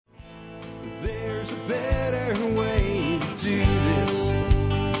better way to do this.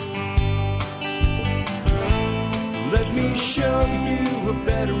 Let me show you a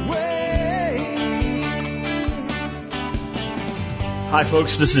better way. Hi,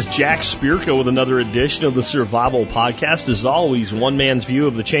 folks. This is Jack Spirko with another edition of the Survival Podcast. As always, one man's view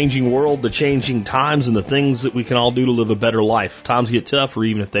of the changing world, the changing times, and the things that we can all do to live a better life. Times get tougher,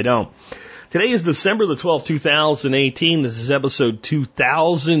 even if they don't. Today is December the 12th, 2018. This is episode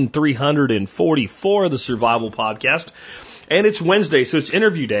 2344 of the Survival Podcast. And it's Wednesday, so it's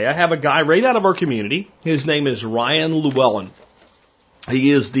interview day. I have a guy right out of our community. His name is Ryan Lewellin.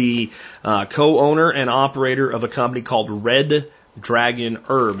 He is the co-owner and operator of a company called Red Dragon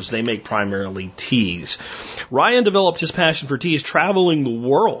Herbs. They make primarily teas. Ryan developed his passion for teas traveling the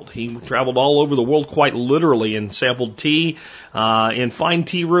world. He traveled all over the world quite literally and sampled tea in fine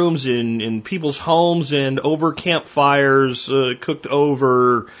tea rooms, in people's homes, and over campfires, cooked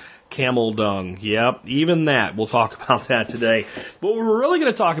over camel dung. Yep, even that. We'll talk about that today. But we're really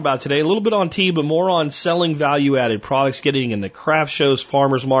going to talk about today, a little bit on tea, but more on selling value-added products, getting into craft shows,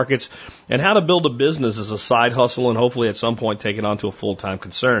 farmers markets, and how to build a business as a side hustle and hopefully at some point take it on to a full-time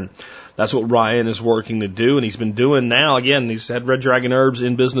concern. That's what Ryan is working to do, and he's been doing now. Again, he's had Red Dragon Herbs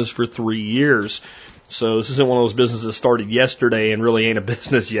in business for 3 years. So this isn't one of those businesses that started yesterday and really ain't a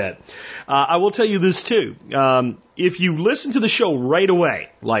business yet. I will tell you this too. If you listen to the show right away,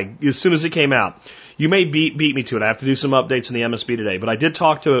 like as soon as it came out, you may beat me to it. I have to do some updates in the MSB today. But I did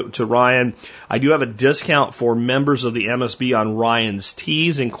talk to Ryan. I do have a discount for members of the MSB on Ryan's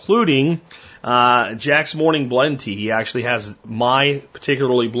teas, including Jack's Morning Blend tea. He actually has my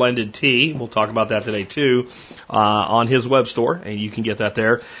particularly blended tea. We'll talk about that today too, on his web store, and you can get that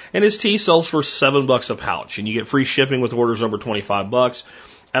there. And his tea sells for $7 a pouch, and you get free shipping with orders over $25.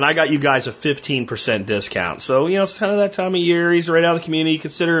 And I got you guys a 15% discount. So, you know, it's kind of that time of year. He's right out of the community.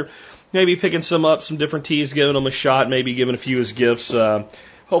 Consider maybe picking some different teas, giving them a shot, maybe giving a few as gifts.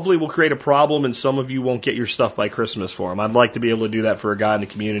 Hopefully we'll create a problem and some of you won't get your stuff by Christmas for him. I'd like to be able to do that for a guy in the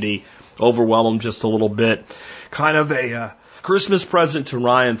community, overwhelm him just a little bit. Kind of a Christmas present to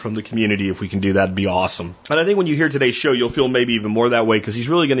Ryan from the community. If we can do that, it'd be awesome. And I think when you hear today's show, you'll feel maybe even more that way because he's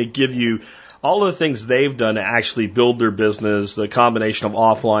really going to give you all of the things they've done to actually build their business, the combination of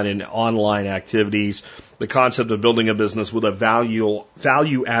offline and online activities, the concept of building a business with a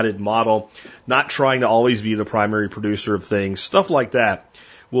value-added model, not trying to always be the primary producer of things, stuff like that.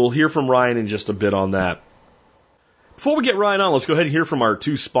 We'll hear from Ryan in just a bit on that. Before we get Ryan on, let's go ahead and hear from our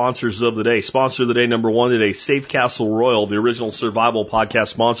two sponsors of the day. Sponsor of the day number one today, Safe Castle Royal, the original Survival Podcast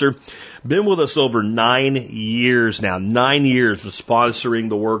sponsor. Been with us over 9 years now. 9 years of sponsoring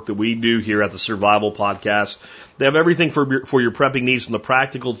the work that we do here at the Survival Podcast. They have everything for your prepping needs, from the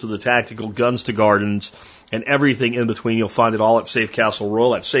practical to the tactical, guns to gardens, and everything in between. You'll find it all at Safe Castle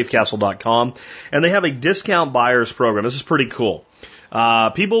Royal at safecastle.com. And they have a discount buyers program. This is pretty cool.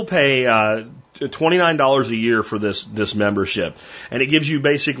 People pay $29 a year for this membership, and it gives you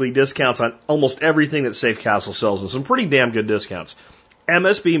basically discounts on almost everything that Safe Castle sells, and some pretty damn good discounts.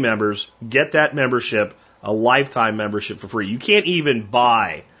 MSB members get that membership, a lifetime membership, for free. You can't even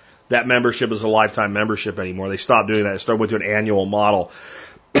buy that membership as a lifetime membership anymore. They stopped doing that. They started with an annual model.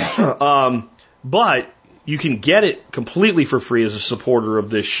 But you can get it completely for free as a supporter of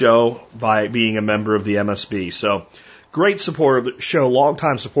this show by being a member of the MSB. So great supporter of the show,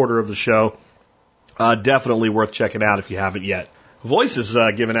 longtime supporter of the show. Definitely worth checking out if you haven't yet. Voice is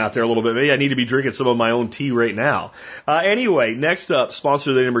giving out there a little bit. Maybe I need to be drinking some of my own tea right now. Anyway, next up, sponsor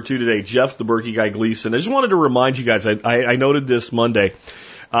of the day number two today, Jeff the Berkey Guy Gleason. I just wanted to remind you guys, I noted this Monday.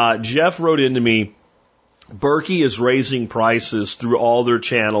 Jeff wrote into me, Berkey is raising prices through all their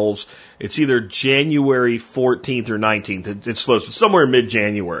channels. It's either January 14th or 19th. It's somewhere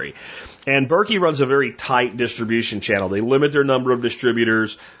mid-January. And Berkey runs a very tight distribution channel. They limit their number of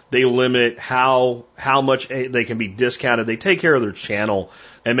distributors. They limit how much they can be discounted. They take care of their channel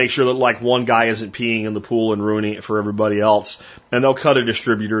and make sure that like one guy isn't peeing in the pool and ruining it for everybody else. And they'll cut a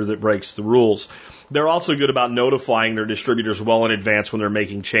distributor that breaks the rules. They're also good about notifying their distributors well in advance when they're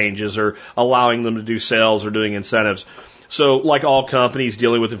making changes or allowing them to do sales or doing incentives. So like all companies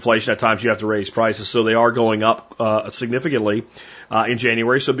dealing with inflation, at times you have to raise prices. So they are going up significantly in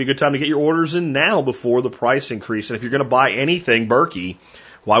January. So it'd be a good time to get your orders in now before the price increase. And if you're going to buy anything Berkey,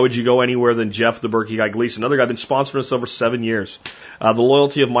 why would you go anywhere than Jeff the Berkey Guy Gleason? Another guy been sponsoring us over 7 years. The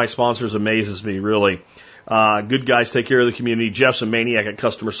loyalty of my sponsors amazes me, really. Good guys take care of the community. Jeff's a maniac at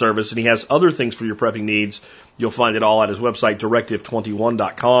customer service, and he has other things for your prepping needs. You'll find it all at his website,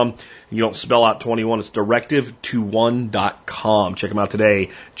 directive21.com. You don't spell out 21, it's directive21.com. Check him out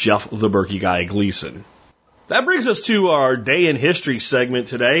today, Jeff the Berkey Guy Gleason. That brings us to our Day in History segment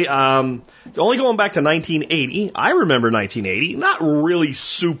today. Only going back to 1980. I remember 1980. Not really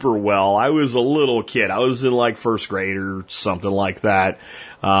super well. I was a little kid. I was in like first grade or something like that.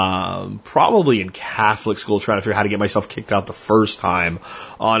 Probably in Catholic school, trying to figure out how to get myself kicked out the first time,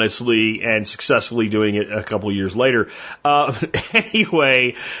 honestly, and successfully doing it a couple years later.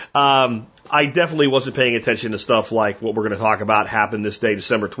 Anyway, I definitely wasn't paying attention to stuff like what we're going to talk about happened this day,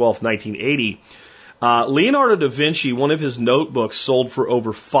 December 12th, 1980. Leonardo da Vinci, one of his notebooks sold for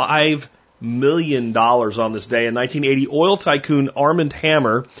over $5 million on this day. In 1980, oil tycoon Armand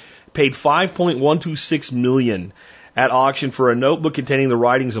Hammer paid $5.126 million at auction for a notebook containing the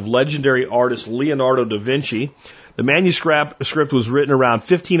writings of legendary artist Leonardo da Vinci. The manuscript was written around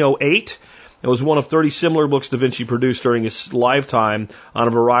 1508. It was one of 30 similar books da Vinci produced during his lifetime on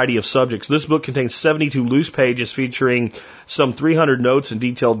a variety of subjects. This book contains 72 loose pages featuring some 300 notes and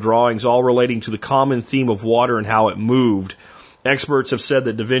detailed drawings, all relating to the common theme of water and how it moved. Experts have said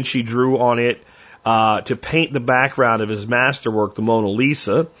that da Vinci drew on it to paint the background of his masterwork, the Mona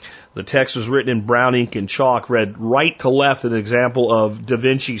Lisa. The text was written in brown ink and chalk, read right to left, an example of da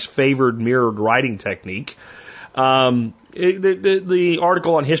Vinci's favored mirrored writing technique. The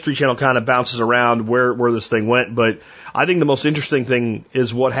article on History Channel kind of bounces around where this thing went, but I think the most interesting thing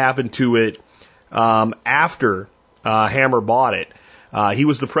is what happened to it after Hammer bought it. He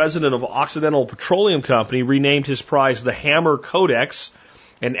was the president of Occidental Petroleum Company, renamed his prize the Hammer Codex,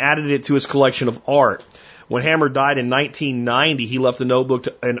 and added it to his collection of art. When Hammer died in 1990, he left the notebook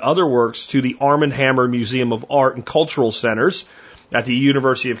and other works to the Armand Hammer Museum of Art and Cultural Centers at the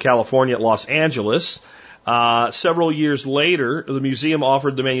University of California at Los Angeles. Several years later, the museum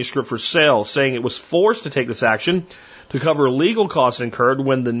offered the manuscript for sale, saying it was forced to take this action to cover legal costs incurred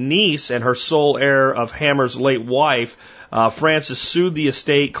when the niece and her sole heir of Hammer's late wife, Frances, sued the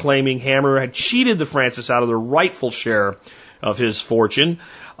estate, claiming Hammer had cheated the Frances out of their rightful share of his fortune.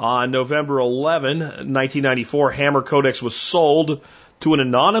 On November 11, 1994, Hammer Codex was sold to an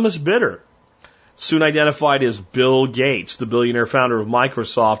anonymous bidder, soon identified as Bill Gates, the billionaire founder of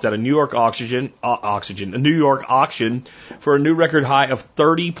Microsoft, at a New York auction for a new record high of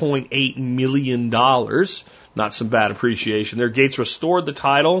 $30.8 million. Not some bad appreciation there. Gates restored the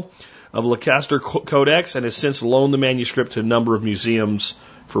title of Lancaster Codex and has since loaned the manuscript to a number of museums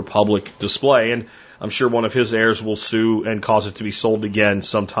for public display. And I'm sure one of his heirs will sue and cause it to be sold again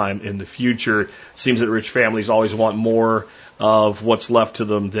sometime in the future. Seems that rich families always want more of what's left to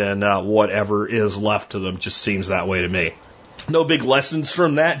them than whatever is left to them. Just seems that way to me. No big lessons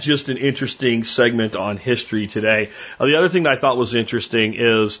from that, just an interesting segment on history today. The other thing that I thought was interesting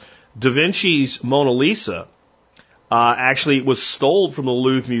is Da Vinci's Mona Lisa actually was stolen from the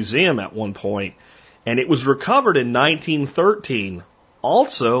Louvre Museum at one point, and it was recovered in 1913.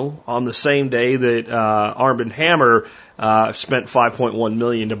 Also, on the same day that Armand Hammer spent $5.1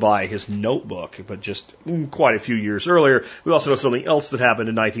 million to buy his notebook, but just quite a few years earlier. We also know something else that happened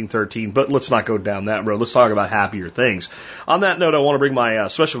in 1913, but let's not go down that road. Let's talk about happier things. On that note, I want to bring my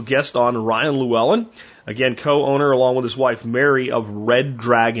special guest on, Ryan Lewellin, again, co-owner along with his wife Mary of Red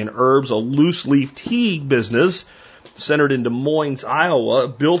Dragon Herbs, a loose leaf tea business centered in Des Moines, Iowa,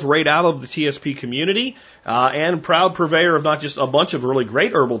 built right out of the TSP community, and proud purveyor of not just a bunch of really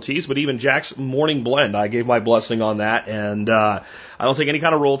great herbal teas, but even Jack's Morning Blend. I gave my blessing on that, and I don't think any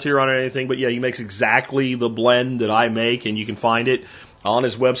kind of royalty on it or anything, but yeah, he makes exactly the blend that I make, and you can find it on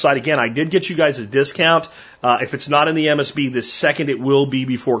his website. Again, I did get you guys a discount. If it's not in the MSB this second, it will be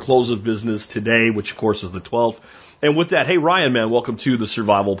before close of business today, which of course is the 12th. And with that, hey Ryan, man, welcome to the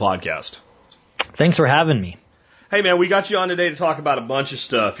Survival Podcast. Thanks for having me. Hey man, we got you on today to talk about a bunch of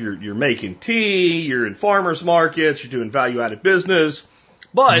stuff. You're making tea, you're in farmers markets, you're doing value-added business,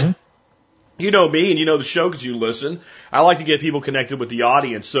 but you know me and you know the show because you listen. I like to get people connected with the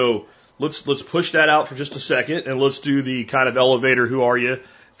audience, so let's push that out for just a second and let's do the kind of elevator who are you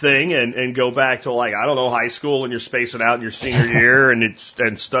thing and go back to, like, I don't know, high school, and you're spacing out in your senior year and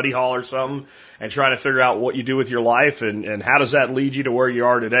study hall or something, and trying to figure out what you do with your life and how does that lead you to where you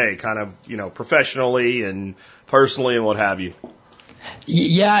are today, kind of, you know, professionally and personally and what have you.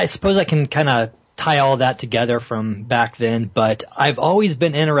 Yeah, I suppose I can kind of tie all that together from back then, but I've always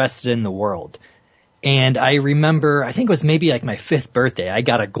been interested in the world. And I remember, I think it was maybe like my 5th birthday, I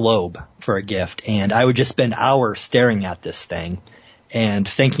got a globe for a gift, and I would just spend hours staring at this thing and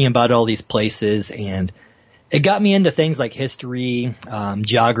thinking about all these places, and it got me into things like history,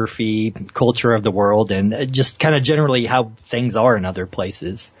 geography, culture of the world, and just kind of generally how things are in other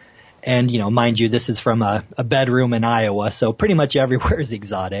places. And, you know, mind you, this is from a bedroom in Iowa, so pretty much everywhere is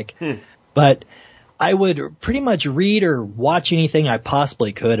exotic. But I would pretty much read or watch anything I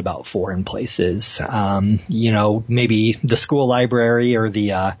possibly could about foreign places. Maybe the school library or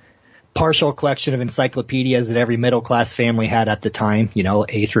the partial collection of encyclopedias that every middle class family had at the time,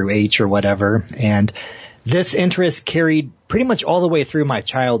 A through H or whatever. And this interest carried pretty much all the way through my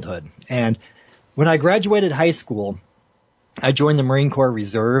childhood. And when I graduated high school, I joined the Marine Corps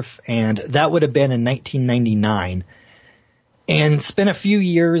Reserve, and that would have been in 1999. And spent a few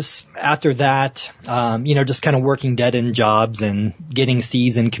years after that, just kind of working dead-end jobs and getting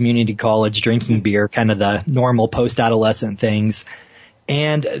C's in community college, drinking beer, kind of the normal post-adolescent things.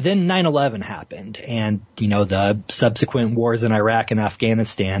 And then 9/11 happened, and, the subsequent wars in Iraq and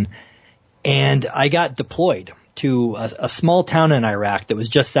Afghanistan. And I got deployed to a small town in Iraq that was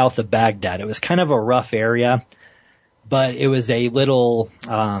just south of Baghdad. It was kind of a rough area, but it was a little,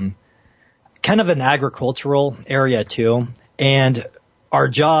 kind of an agricultural area too. And our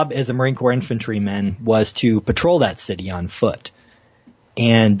job as a Marine Corps infantryman was to patrol that city on foot.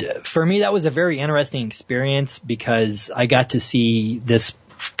 And for me, that was a very interesting experience because I got to see this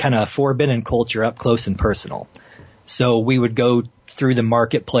kind of forbidden culture up close and personal. So we would go through the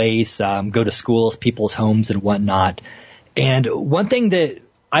marketplace, go to schools, people's homes and whatnot. And one thing that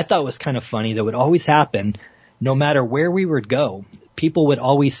I thought was kind of funny that would always happen, no matter where we would go, people would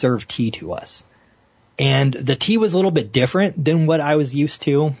always serve tea to us. And the tea was a little bit different than what I was used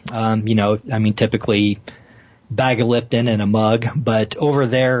to. Typically bag of Lipton and a mug, but over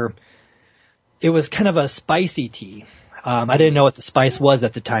there, it was kind of a spicy tea. I didn't know what the spice was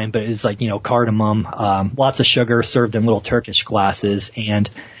at the time, but it was like, cardamom, lots of sugar served in little Turkish glasses. And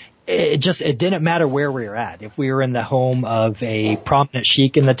it didn't matter where we were at. If we were in the home of a prominent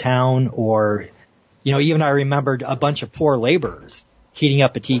sheik in the town or, even I remembered a bunch of poor laborers heating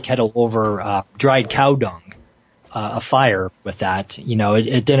up a tea kettle over dried cow dung, a fire with that.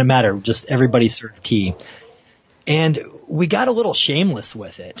 It didn't matter. Just everybody served tea. And we got a little shameless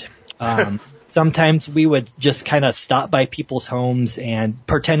with it. Sometimes we would just kind of stop by people's homes and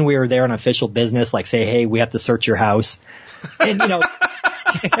pretend we were there on official business, like say, hey, we have to search your house. And,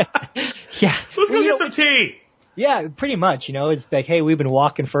 yeah. Let's go get some tea. Yeah, pretty much, it's like, hey, we've been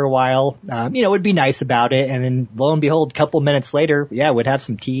walking for a while. We'd be nice about it. And then lo and behold, a couple minutes later, we'd have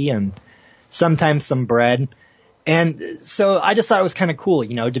some tea and sometimes some bread. And so I just thought it was kind of cool,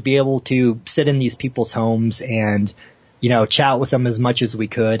 to be able to sit in these people's homes and, chat with them as much as we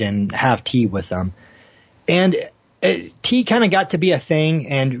could and have tea with them. And tea kind of got to be a thing,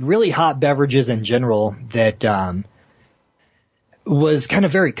 and really hot beverages in general that, was kind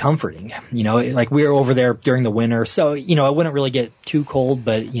of very comforting. Like we were over there during the winter, so, it wouldn't really get too cold,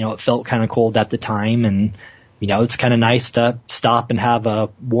 but, it felt kind of cold at the time. And, it's kind of nice to stop and have a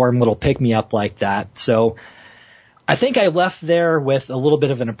warm little pick-me-up like that. So I think I left there with a little bit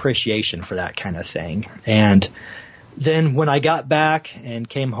of an appreciation for that kind of thing. And then when I got back and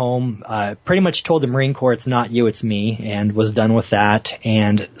came home, pretty much told the Marine Corps it's not you, it's me, and was done with that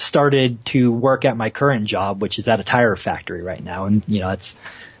and started to work at my current job, which is at a tire factory right now. And, that's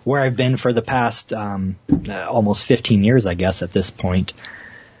where I've been for the past almost 15 years, I guess, at this point.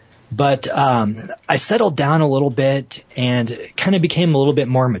 But I settled down a little bit and kind of became a little bit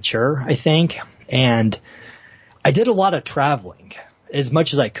more mature, I think. And I did a lot of traveling as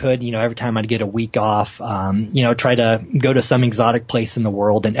much as I could, every time I'd get a week off, try to go to some exotic place in the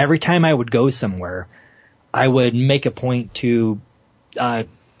world. And every time I would go somewhere, I would make a point to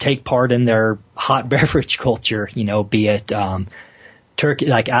take part in their hot beverage culture, be it Turkey,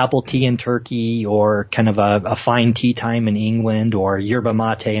 like apple tea in Turkey, or kind of a fine tea time in England, or yerba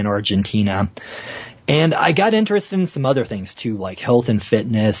mate in Argentina. And I got interested in some other things too, like health and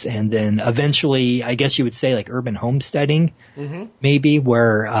fitness, and then eventually, I guess you would say, like urban homesteading, maybe,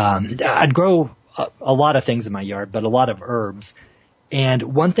 where I'd grow a lot of things in my yard, but a lot of herbs. And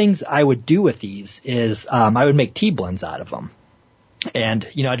one things I would do with these is I would make tea blends out of them. And,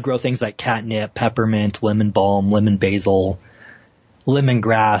 I'd grow things like catnip, peppermint, lemon balm, lemon basil,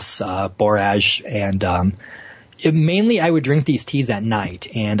 lemongrass, borage, and mainly I would drink these teas at night,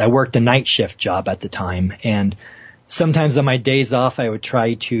 and I worked a night shift job at the time. And sometimes on my days off, I would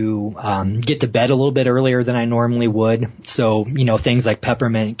try to get to bed a little bit earlier than I normally would. So, things like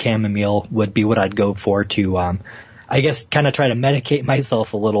peppermint, chamomile would be what I'd go for to, I guess, kind of try to medicate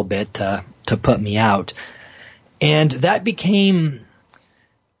myself a little bit to put me out. And that became,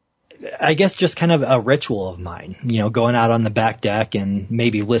 I guess, just kind of a ritual of mine, going out on the back deck and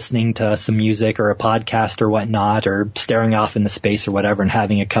maybe listening to some music or a podcast or whatnot, or staring off into space or whatever and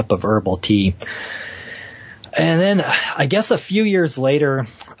having a cup of herbal tea. And then I guess a few years later,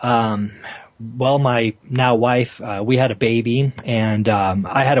 well, my now wife, we had a baby, and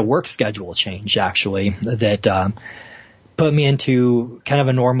I had a work schedule change, actually, that put me into kind of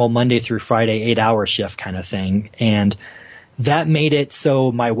a normal Monday through Friday 8-hour shift kind of thing. And that made it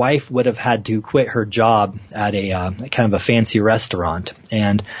so my wife would have had to quit her job at a kind of a fancy restaurant.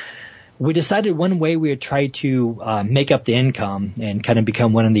 And we decided one way we would try to make up the income and kind of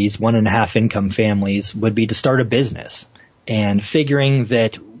become one of these 1.5 income families would be to start a business. And figuring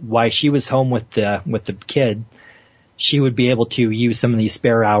that while she was home with the kid, she would be able to use some of these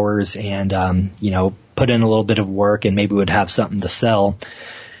spare hours and put in a little bit of work, and maybe would have something to sell.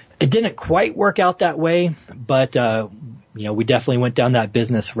 It didn't quite work out that way, but we definitely went down that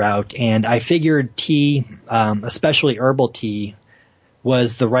business route, and I figured tea, especially herbal tea,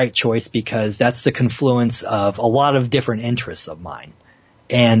 was the right choice because that's the confluence of a lot of different interests of mine.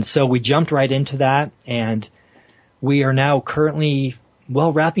 And so we jumped right into that, and we are now currently,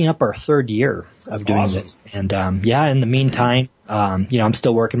 wrapping up our 3rd year of doing this. And, in the meantime, I'm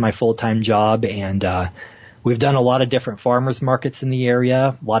still working my full-time job, and we've done a lot of different farmers markets in the area,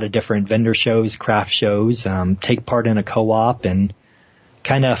 a lot of different vendor shows, craft shows, take part in a co-op, and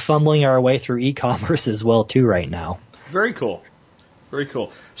kind of fumbling our way through e-commerce as well, too, right now. Very cool. Very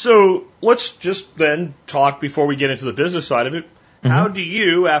cool. So let's just then talk before we get into the business side of it. How do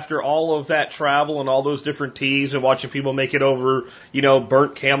you, after all of that travel and all those different teas and watching people make it over,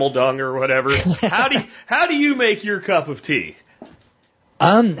 burnt camel dung or whatever, how do you make your cup of tea?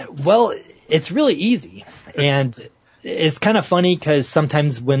 Well, it's really easy. And it's kind of funny because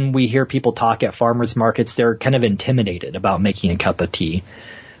sometimes when we hear people talk at farmers markets, they're kind of intimidated about making a cup of tea.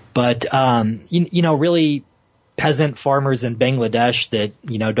 But, really peasant farmers in Bangladesh that,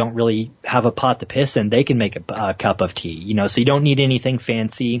 don't really have a pot to piss in, they can make a cup of tea, so you don't need anything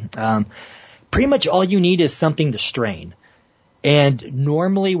fancy. Pretty much all you need is something to strain. And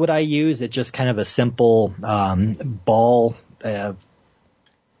normally what I use is just kind of a simple, ball, I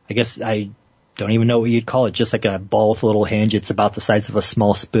guess I don't even know what you'd call it, just like a ball with a little hinge. It's about the size of a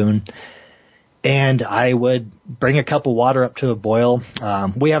small spoon. And I would bring a cup of water up to a boil.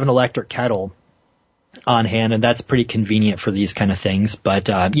 We have an electric kettle on hand, and that's pretty convenient for these kind of things. But,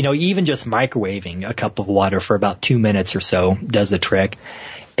 even just microwaving a cup of water for about 2 minutes or so does the trick.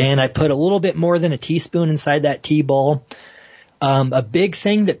 And I put a little bit more than a teaspoon inside that tea bowl. A big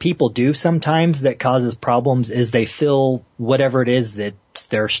thing that people do sometimes that causes problems is they fill whatever it is that's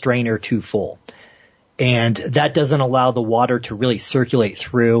their strainer too full. And that doesn't allow the water to really circulate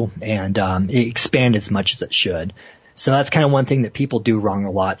through and expand as much as it should. So that's kind of one thing that people do wrong a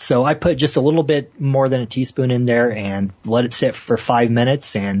lot. So I put just a little bit more than a teaspoon in there and let it sit for 5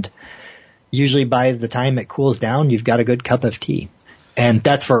 minutes. And usually by the time it cools down, you've got a good cup of tea. And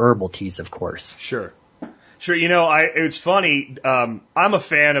that's for herbal teas, of course. Sure. It's funny. I'm a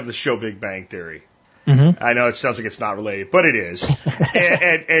fan of the show Big Bang Theory. Mm-hmm. I know it sounds like it's not related, but it is.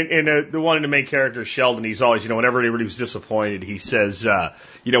 and the one in the main character, Sheldon, he's always, whenever anybody was disappointed, he says,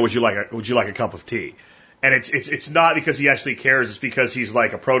 would you like a cup of tea? And it's not because he actually cares. It's because he's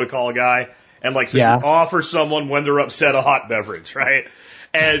like a protocol guy and likes to offer someone when they're upset a hot beverage, right?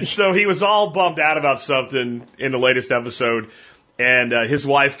 And so he was all bummed out about something in the latest episode. And his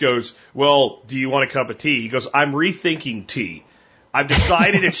wife goes, "Well, do you want a cup of tea?" He goes, "I'm rethinking tea. I've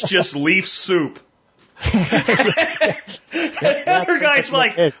decided it's just leaf soup." And the other guy's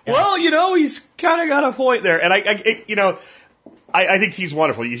like, "Well, he's kind of got a point there." And I think tea's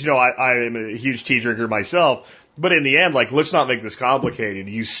wonderful. I am a huge tea drinker myself. But in the end, let's not make this complicated.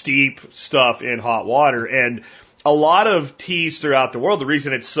 You steep stuff in hot water. And a lot of teas throughout the world, the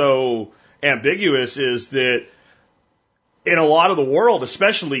reason it's so ambiguous is that in a lot of the world,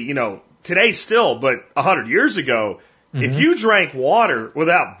 especially, today still, but 100 years ago, if you drank water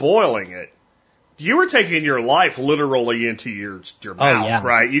without boiling it, you were taking your life literally into your mouth,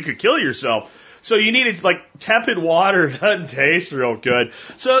 right? You could kill yourself. So you needed, tepid water doesn't taste real good.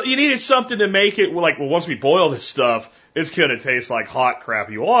 So you needed something to make it once we boil this stuff, it's going to taste like hot,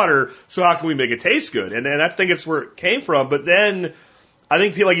 crappy water. So how can we make it taste good? And I think it's where it came from. But then I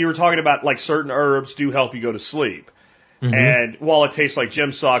think, like you were talking about, certain herbs do help you go to sleep. Mm-hmm. And while it tastes like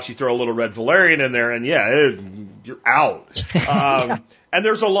gym socks, you throw a little red valerian in there and you're out. And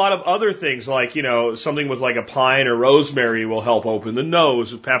there's a lot of other things something with a pine or rosemary will help open the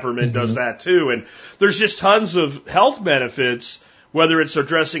nose. Peppermint does that too. And there's just tons of health benefits, whether it's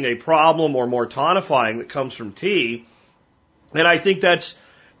addressing a problem or more tonifying that comes from tea. And I think that's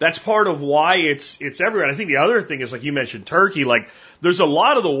part of why it's everywhere. And I think the other thing is, you mentioned Turkey, there's a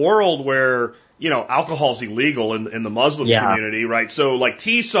lot of the world where, alcohol's illegal in the Muslim community, right? So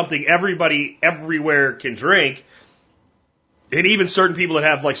tea's something everybody everywhere can drink. And even certain people that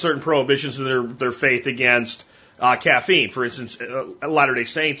have like certain prohibitions in their faith against caffeine. For instance, Latter-day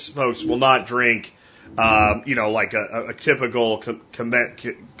Saints folks will not drink, like a typical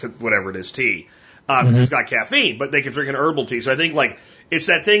whatever it is tea, because it's got caffeine, but they can drink an herbal tea. So I think like it's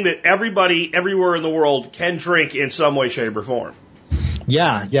that thing that everybody everywhere in the world can drink in some way, shape, or form.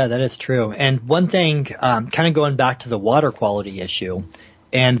 Yeah, that is true. And one thing, kind of going back to the water quality issue,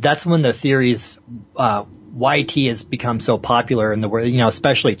 and that's when the theories, why tea has become so popular in the world,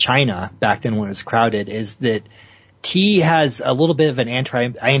 especially China back then when it was crowded, is that tea has a little bit of an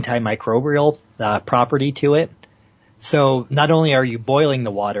antimicrobial property to it. So not only are you boiling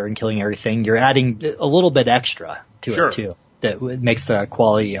the water and killing everything, you're adding a little bit extra to it too. That makes the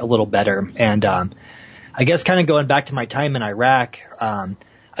quality a little better. And I guess kind of going back to my time in Iraq, I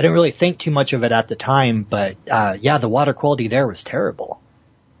didn't really think too much of it at the time, but the water quality there was terrible.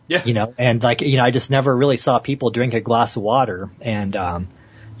 Yeah. And I just never really saw people drink a glass of water. And, I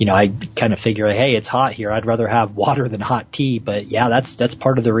kind of figure, hey, it's hot here. I'd rather have water than hot tea. But yeah, that's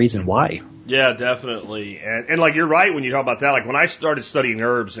part of the reason why. Yeah, definitely. And like, you're right when you talk about that. Like when I started studying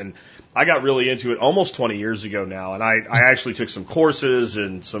herbs, and I got really into it almost 20 years ago now. And I actually took some courses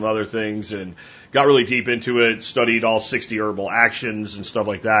and some other things and got really deep into it, studied all 60 herbal actions and stuff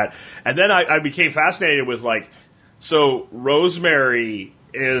like that. And then I became fascinated with so rosemary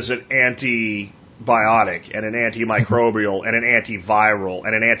is an antibiotic and an antimicrobial and an antiviral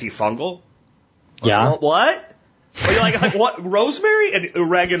and an antifungal. Yeah. What? Like what? Rosemary and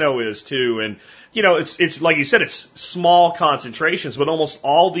oregano is too. And, it's like you said, it's small concentrations, but almost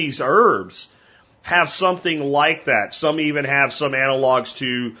all these herbs have something like that. Some even have some analogs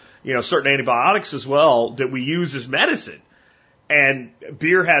to, certain antibiotics as well that we use as medicine. And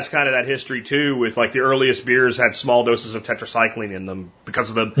beer has kind of that history too, with like the earliest beers had small doses of tetracycline in them because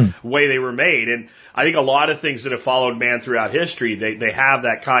of the way they were made. And I think a lot of things that have followed man throughout history, they have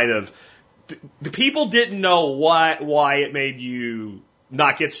that kind of, the people didn't know why it made you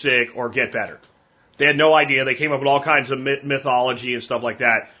not get sick or get better. They had no idea. They came up with all kinds of mythology and stuff like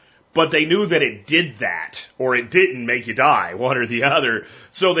that. But they knew that it did that, or it didn't make you die, one or the other.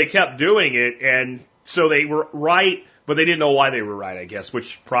 So they kept doing it, and so they were right, but they didn't know why they were right, I guess,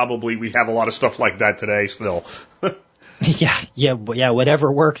 which probably we have a lot of stuff like that today still. Yeah,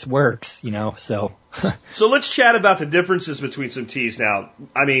 whatever works, so. So let's chat about the differences between some teas now.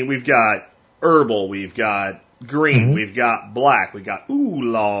 I mean, we've got herbal, we've got green, we've got black, we've got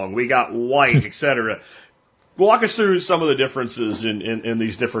oolong, we got white, etc. Walk us through some of the differences in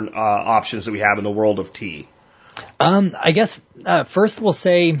these different options that we have in the world of tea. I guess first we'll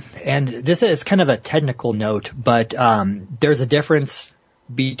say, and this is kind of a technical note, but there's a difference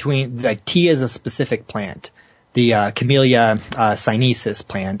between, like, tea is a specific plant, the Camellia sinensis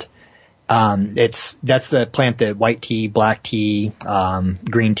plant. That's the plant that white tea, black tea,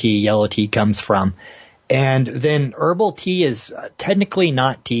 green tea, yellow tea comes from. And then herbal tea is technically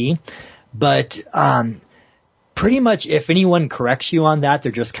not tea, but pretty much if anyone corrects you on that,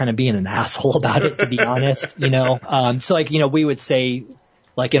 they're just kind of being an asshole about it, to be honest, So we would say,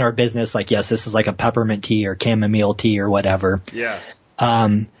 like in our business, like, yes, this is like a peppermint tea or chamomile tea or whatever. Yeah.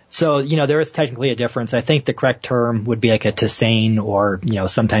 So, there is technically a difference. I think the correct term would be like a tisane or,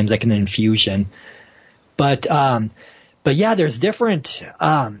 sometimes like an infusion. But yeah, there's different,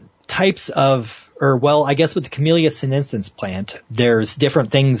 types of, I guess with the Camellia sinensis plant, there's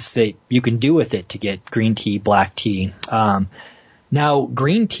different things that you can do with it to get green tea, black tea. Now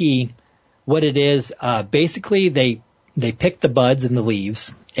green tea, what it is, basically they pick the buds and the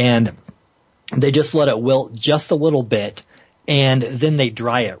leaves and they just let it wilt just a little bit, and then they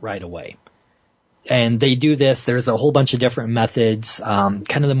dry it right away. And they do this, there's a whole bunch of different methods.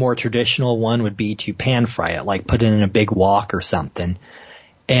 Kind of the more traditional one would be to pan fry it, like put it in a big wok or something.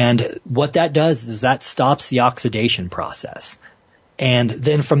 And what that does is that stops the oxidation process. And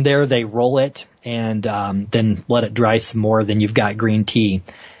then from there they roll it and then let it dry some more, then you've got green tea.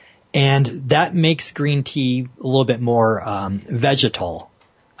 And that makes green tea a little bit more vegetal,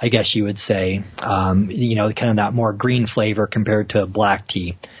 I guess you would say, kind of that more green flavor compared to black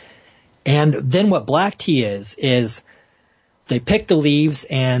tea. And then what black tea is they pick the leaves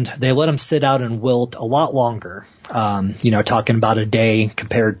and they let them sit out and wilt a lot longer, talking about a day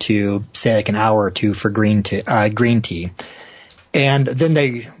compared to, say, like an hour or two for green tea. And then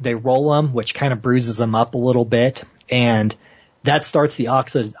they roll them, which kind of bruises them up a little bit, and that starts the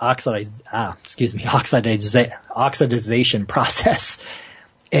oxidization process.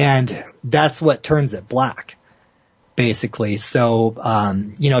 And that's what turns it black, basically. So,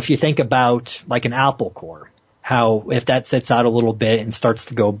 if you think about like an apple core, how if that sits out a little bit and starts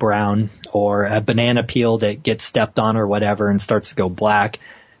to go brown, or a banana peel that gets stepped on or whatever and starts to go black,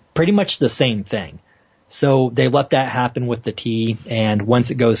 pretty much the same thing. So they let that happen with the tea, and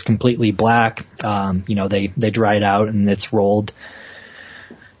once it goes completely black, they dry it out and it's rolled.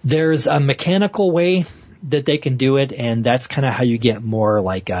 There's a mechanical way that they can do it, and that's kind of how you get more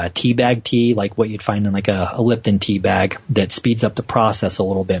like tea bag tea, like what you'd find in like a Lipton tea bag, that speeds up the process a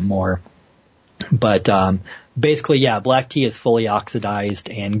little bit more. But basically, yeah, black tea is fully oxidized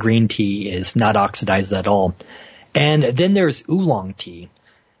and green tea is not oxidized at all. And then there's oolong tea.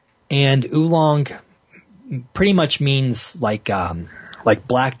 And oolong pretty much means like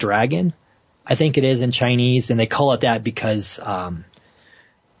black dragon, I think it is in Chinese, and they call it that because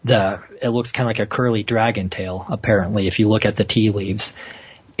it looks kind of like a curly dragon tail, apparently, if you look at the tea leaves.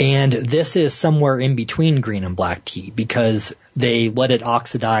 And this is somewhere in between green and black tea because they let it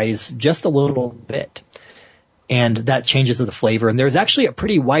oxidize just a little bit. And that changes the flavor. And there's actually a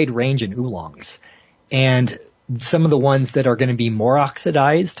pretty wide range in oolongs. And some of the ones that are going to be more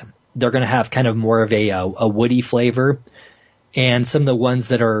oxidized, they're going to have kind of more of a woody flavor. And some of the ones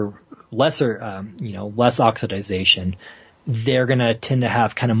that are less oxidization, they're going to tend to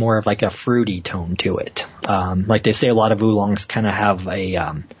have kind of more of like a fruity tone to it. Like they say, a lot of oolongs kind of have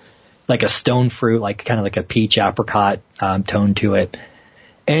like a stone fruit, like kind of like a peach apricot tone to it.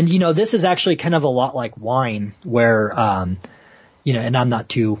 And, this is actually kind of a lot like wine where, and I'm not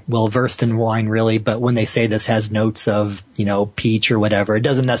too well versed in wine really, but when they say this has notes of, peach or whatever, it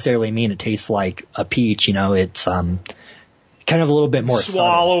doesn't necessarily mean it tastes like a peach. It's kind of a little bit more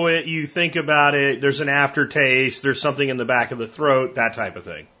swallow subtle. it, you think about it, there's an aftertaste, there's something in the back of the throat, that type of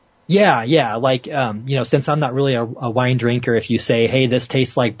thing. Yeah, like, since I'm not really a wine drinker, if you say, hey, this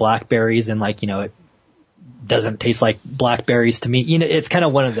tastes like blackberries, and like, it doesn't taste like blackberries to me, it's kind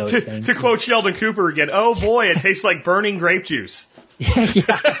of one of those things. To quote Sheldon Cooper again, oh boy, it tastes like burning grape juice.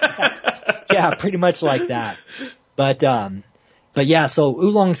 yeah, pretty much like that. But yeah, so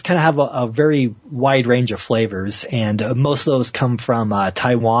oolongs kind of have a very wide range of flavors, and most of those come from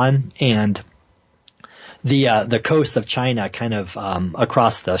Taiwan and the coast of China, kind of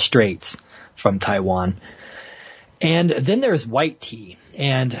across the straits from Taiwan. And then there's white tea,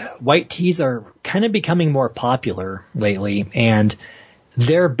 and white teas are kind of becoming more popular lately, and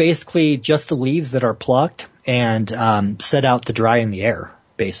they're basically just the leaves that are plucked and set out to dry in the air,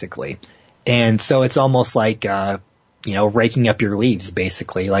 basically. And so it's almost like raking up your leaves,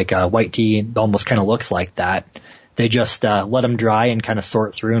 basically. Like white tea almost kind of looks like that. They just let them dry and kind of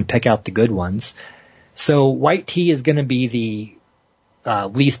sort through and pick out the good ones. So white tea is going to be the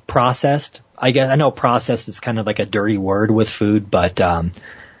least processed. I guess I know processed is kind of like a dirty word with food, but white's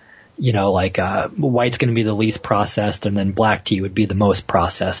going to be the least processed, and then black tea would be the most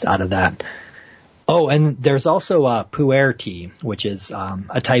processed out of that. Oh, and there's also pu'er tea, which is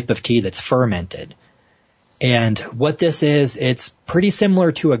a type of tea that's fermented. And what this is, it's pretty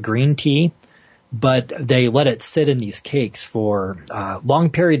similar to a green tea, but they let it sit in these cakes for long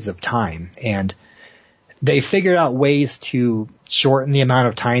periods of time. And they figured out ways to shorten the amount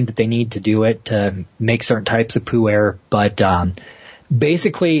of time that they need to do it to make certain types of pu'er. But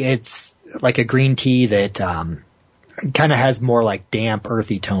basically, it's like a green tea that kind of has more like damp,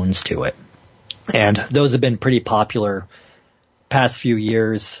 earthy tones to it. And those have been pretty popular past few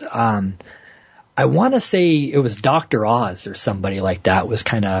years. I want to say it was Dr. Oz or somebody like that was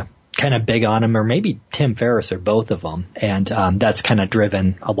kind of big on them, or maybe Tim Ferriss, or both of them. And that's kind of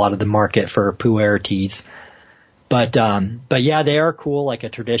driven a lot of the market for pu'er teas. But yeah, they are cool, like a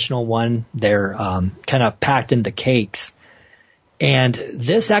traditional one. They're kind of packed into cakes. And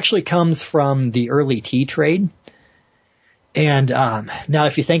this actually comes from the early tea trade. And now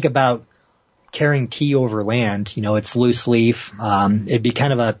if you think about carrying tea over land, it's loose leaf. It'd be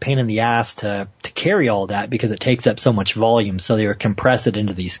kind of a pain in the ass to carry all that because it takes up so much volume. So they would compress it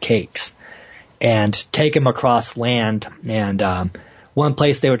into these cakes and take them across land. And one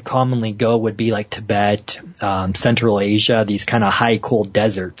place they would commonly go would be like Tibet, Central Asia, these kind of high cold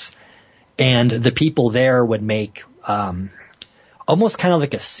deserts. And the people there would make almost kind of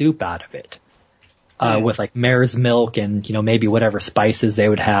like a soup out of it. With like mare's milk and, maybe whatever spices they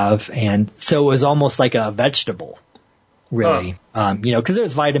would have. And so it was almost like a vegetable, really. Cause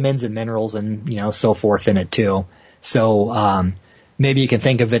there's vitamins and minerals and, so forth in it too. So, maybe you can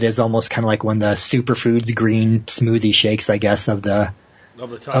think of it as almost kind of like one of the superfoods green smoothie shakes, I guess, of the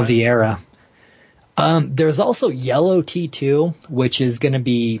era. There's also yellow tea too, which is going to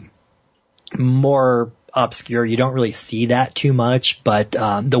be more obscure. You don't really see that too much, but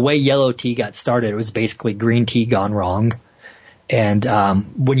the way yellow tea got started, it was basically green tea gone wrong. And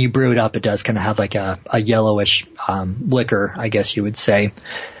when you brew it up, it does kind of have like a yellowish liquor, I guess you would say.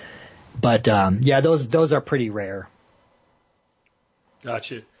 But yeah, those are pretty rare.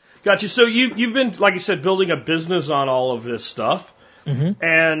 Gotcha. So you've been, like you said, building a business on all of this stuff. Mm-hmm.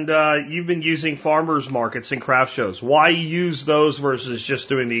 And you've been using farmers markets and craft shows. Why use those versus just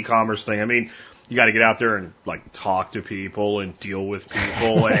doing the e-commerce thing? I mean, you got to get out there and like talk to people and deal with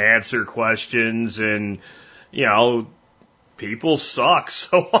people and answer questions, and people suck.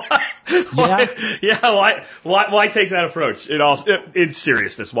 So why take that approach? In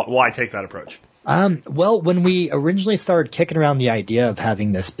seriousness, why take that approach? Well, when we originally started kicking around the idea of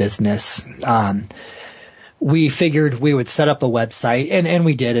having this business, we figured we would set up a website, and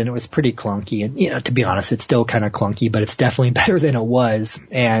we did, and it was pretty clunky. And, to be honest, it's still kind of clunky, but it's definitely better than it was.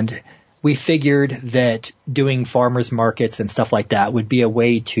 And we figured that doing farmers markets and stuff like that would be a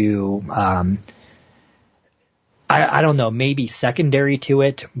way to, I don't know, maybe secondary to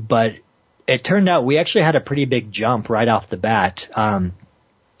it, but it turned out we actually had a pretty big jump right off the bat.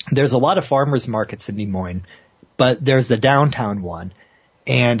 There's a lot of farmers markets in Des Moines, but there's the downtown one,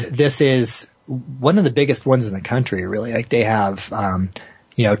 and this is one of the biggest ones in the country, really. Like they have,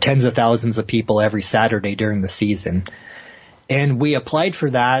 tens of thousands of people every Saturday during the season. And we applied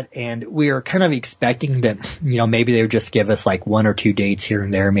for that, and we were kind of expecting that, maybe they would just give us like 1 or 2 dates here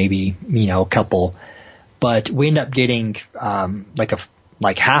and there, maybe, a couple. But we ended up getting,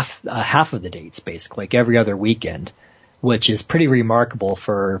 half of the dates, basically, like every other weekend, which is pretty remarkable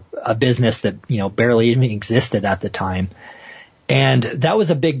for a business that, barely even existed at the time. And that was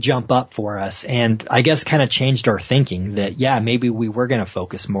a big jump up for us, and I guess kind of changed our thinking that, maybe we were going to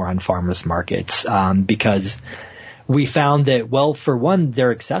focus more on farmers markets, because we found that, well, for one,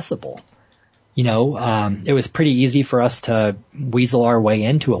 they're accessible. It was pretty easy for us to weasel our way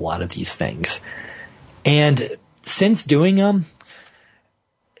into a lot of these things. And since doing them,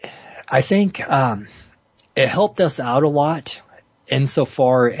 I think it helped us out a lot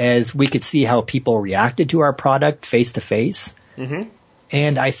insofar as we could see how people reacted to our product face to face. Mm-hmm.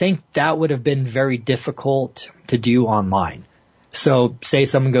 And I think that would have been very difficult to do online. So say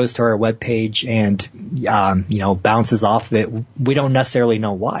someone goes to our webpage and, bounces off of it. We don't necessarily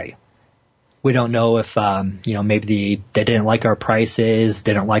know why. We don't know if, maybe they didn't like our prices,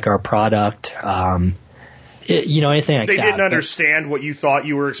 didn't like our product, anything like that. They didn't understand what you thought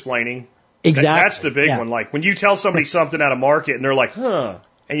you were explaining. Exactly. That's the big one. Like when you tell somebody something at a market and they're like, huh,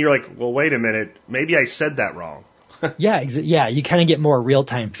 and you're like, well, wait a minute, maybe I said that wrong. Yeah, you kind of get more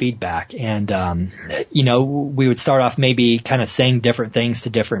real-time feedback, and we would start off maybe kind of saying different things to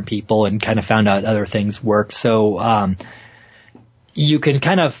different people, and kind of found out other things work. So you can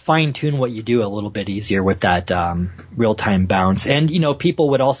kind of fine-tune what you do a little bit easier with that real-time bounce. And people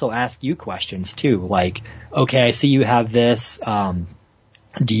would also ask you questions too, like, okay, I see you have this.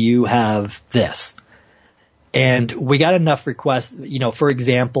 Do you have this? And we got enough requests, for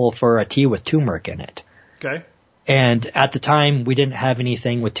example, for a tea with turmeric in it. Okay. And at the time, we didn't have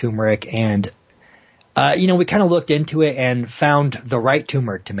anything with turmeric, and, we kind of looked into it and found the right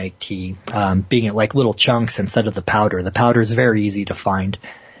turmeric to make tea, being it like little chunks instead of the powder. The powder is very easy to find.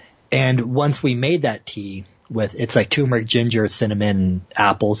 And once we made that tea with, it's like turmeric, ginger, cinnamon,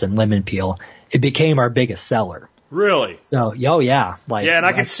 apples, and lemon peel, it became our biggest seller. Really? So, yeah. And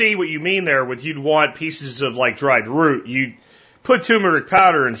I can see what you mean there with you'd want pieces of like dried root. You put turmeric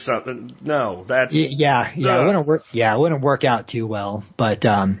powder in something. No, that's it wouldn't work. Yeah, it wouldn't work out too well. But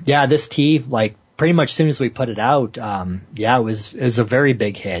this tea, like pretty much as soon as we put it out, it was a very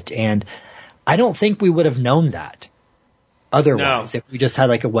big hit, and I don't think we would have known that otherwise if we just had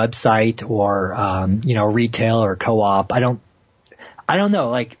like a website or retail or co-op. I don't know.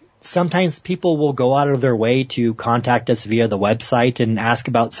 Like sometimes people will go out of their way to contact us via the website and ask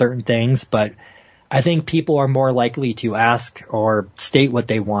about certain things, but I think people are more likely to ask or state what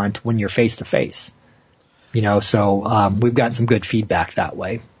they want when you're face to face. So we've gotten some good feedback that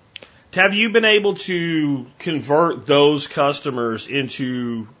way. Have you been able to convert those customers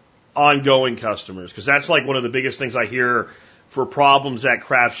into ongoing customers? Because that's like one of the biggest things I hear for problems at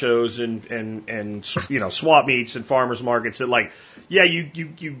craft shows and swap meets and farmers markets. That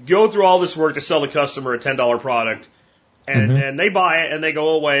you go through all this work to sell the customer a $10 product. And they buy it and they go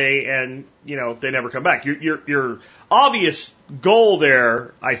away and, they never come back. Your obvious goal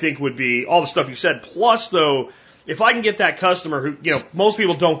there, I think, would be all the stuff you said. Plus, though, if I can get that customer who, most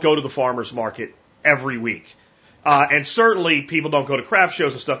people don't go to the farmer's market every week. And certainly people don't go to craft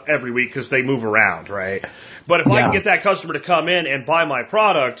shows and stuff every week because they move around, right? But if I can get that customer to come in and buy my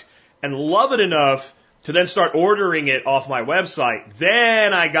product and love it enough to then start ordering it off my website,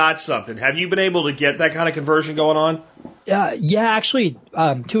 then I got something. Have you been able to get that kind of conversion going on? Yeah, actually,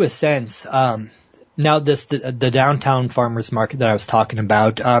 to a sense. Now the downtown farmers market that I was talking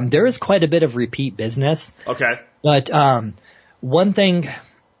about, there is quite a bit of repeat business. Okay. But one thing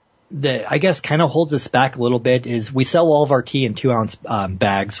that I guess kind of holds us back a little bit is we sell all of our tea in 2-ounce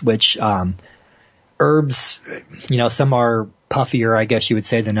bags, which herbs, some are puffier, I guess you would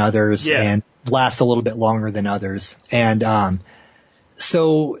say, than others, and last a little bit longer than others. And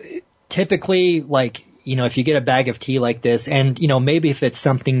so typically, like, if you get a bag of tea like this, and, maybe if it's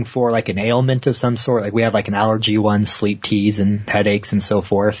something for like an ailment of some sort, like we have like an allergy one, sleep teas and headaches and so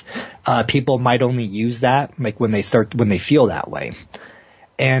forth, people might only use that like when they feel that way.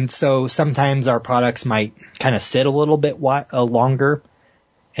 And so sometimes our products might kind of sit a little bit longer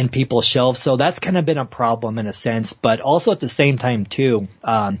in people's shelves. So that's kind of been a problem in a sense, but also at the same time too,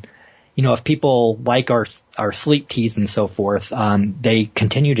 if people like our sleep teas and so forth, they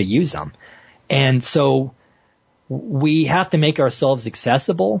continue to use them. And so we have to make ourselves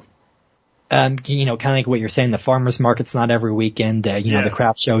accessible. Kind of like what you're saying, the farmers market's not every weekend. The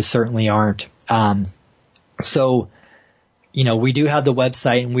craft shows certainly aren't. So we do have the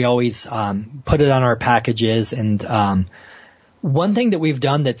website, and we always put it on our packages. And one thing that we've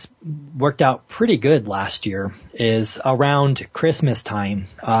done that's worked out pretty good last year is around Christmas time.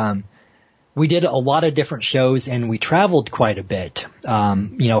 We did a lot of different shows, and we traveled quite a bit.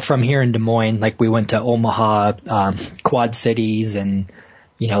 From here in Des Moines, like we went to Omaha, Quad Cities, and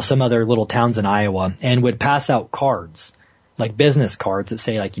some other little towns in Iowa, and would pass out cards, like business cards that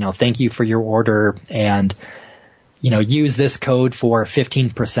say like, thank you for your order, and use this code for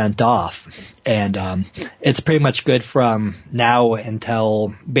 15% off. And it's pretty much good from now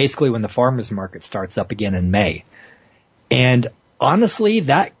until basically when the farmers market starts up again in May. And honestly,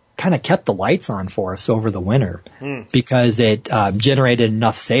 that kind of kept the lights on for us over the winter because it generated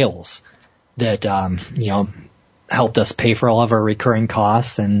enough sales that helped us pay for all of our recurring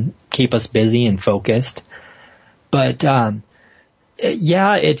costs and keep us busy and focused. But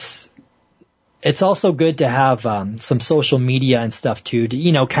it's also good to have some social media and stuff too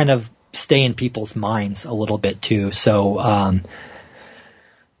to kind of stay in people's minds a little bit too. So I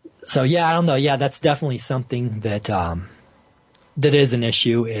don't know. Yeah, that's definitely something that that is an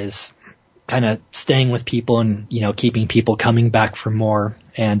issue, is kind of staying with people and, keeping people coming back for more.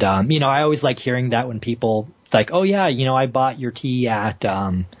 And, I always like hearing that when people like, oh yeah, I bought your tea at,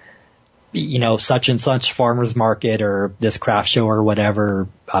 such and such farmer's market or this craft show or whatever.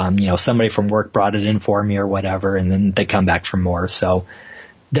 Somebody from work brought it in for me or whatever, and then they come back for more. So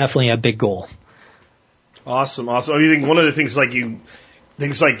definitely a big goal. Awesome. I think one of the things you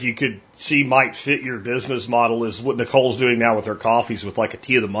could see might fit your business model is what Nicole's doing now with her coffees with like a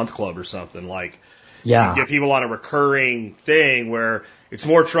tea of the month club or something. Like, you get people on a recurring thing where it's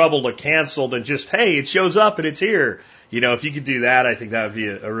more trouble to cancel than just, hey, it shows up and it's here. If you could do that, I think that would be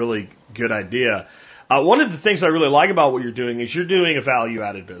a really good idea. One of the things I really like about what you're doing is you're doing a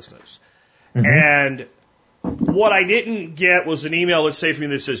value-added business. Mm-hmm. And what I didn't get was an email, let's say, from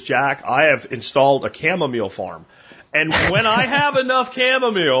me that says, Jack, I have installed a chamomile farm. And when I have enough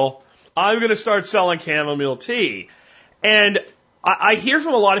chamomile, I'm going to start selling chamomile tea. And I hear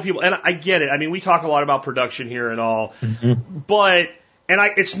from a lot of people, and I get it. I mean, we talk a lot about production here and all, but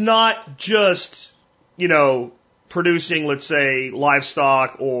it's not just, producing, let's say,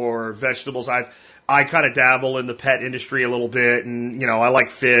 livestock or vegetables. I kind of dabble in the pet industry a little bit, and, I like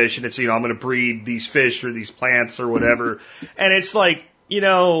fish, and it's, I'm going to breed these fish or these plants or whatever. And it's like,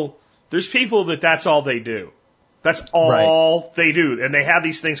 there's people that's all they do. That's all they do. And they have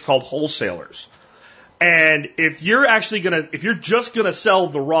these things called wholesalers. And if you're just going to sell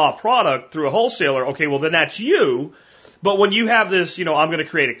the raw product through a wholesaler, okay, well then that's you. But when you have this, I'm going to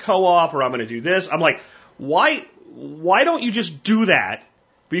create a co-op or I'm going to do this, I'm like, why don't you just do that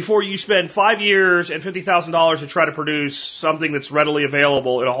before you spend 5 years and $50,000 to try to produce something that's readily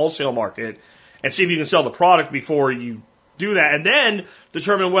available in a wholesale market and see if you can sell the product before you do that, and then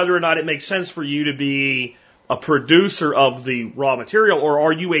determine whether or not it makes sense for you to be a producer of the raw material, or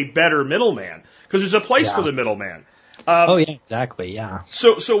are you a better middleman? Because there's a place for the middleman. Yeah, exactly. Yeah.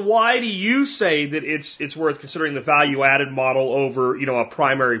 So why do you say that it's worth considering the value added model over, a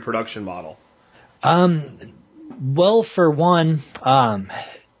primary production model? Well, for one, just kind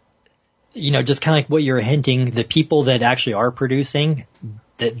of like what you're hinting, the people that actually are producing,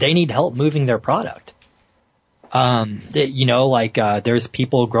 that they need help moving their product. There's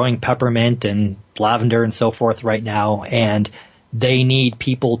people growing peppermint and lavender and so forth right now, and they need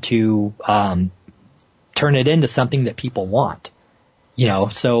people to turn it into something that people want.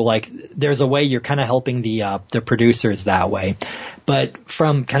 So like there's a way you're kind of helping the producers that way. But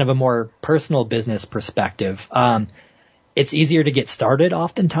from kind of a more personal business perspective, it's easier to get started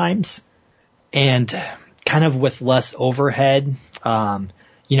oftentimes, and kind of with less overhead.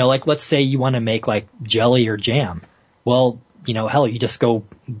 Like let's say you want to make like jelly or jam. Well, hell, you just go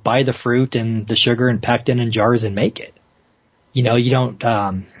buy the fruit and the sugar and packed in jars and make it. You don't,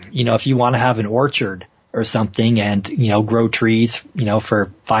 if you want to have an orchard or something and, grow trees,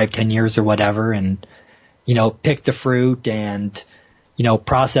 for 5-10 years or whatever, and, pick the fruit and,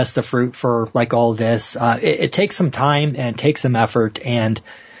 process the fruit for like all this, it takes some time and takes some effort, and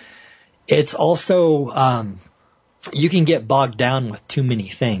it's also, you can get bogged down with too many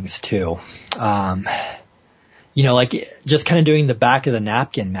things too. Like just kind of doing the back of the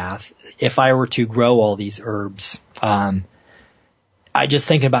napkin math. If I were to grow all these herbs, I just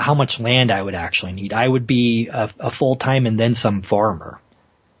thinking about how much land I would actually need. I would be a full-time and then some farmer.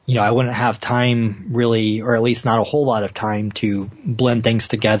 I wouldn't have time really, or at least not a whole lot of time to blend things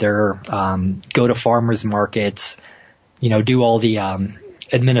together, go to farmers markets, do all the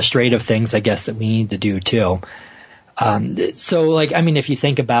administrative things, I guess, that we need to do too. If you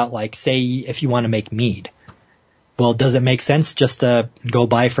think about, like, say, if you want to make mead, well, does it make sense just to go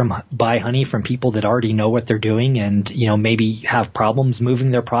buy honey from people that already know what they're doing and, maybe have problems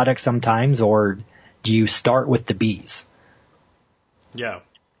moving their products sometimes, or do you start with the bees? Yeah.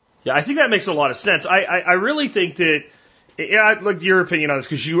 Yeah, I think that makes a lot of sense. I really think that, I'd like your opinion on this,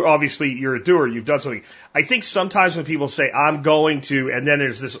 because you're a doer, you've done something. I think sometimes when people say, I'm going to, and then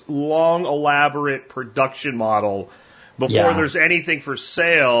there's this long, elaborate production model before there's anything for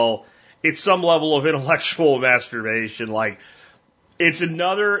sale, it's some level of intellectual masturbation. Like, it's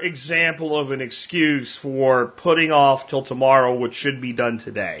another example of an excuse for putting off till tomorrow what should be done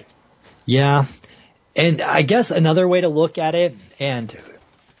today. Yeah. And I guess another way to look at it, and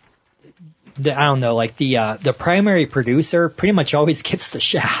I don't know, like the primary producer pretty much always gets the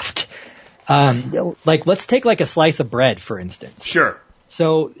shaft. Like, let's take like a slice of bread, for instance. Sure.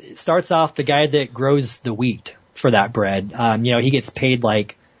 So it starts off the guy that grows the wheat for that bread. He gets paid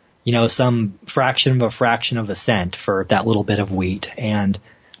like, some fraction of a cent for that little bit of wheat. And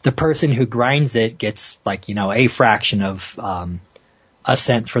the person who grinds it gets like, a fraction of, a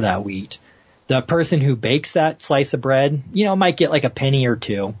cent for that wheat. The person who bakes that slice of bread, might get like a penny or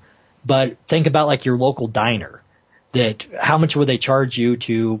two. But think about like your local diner, that how much would they charge you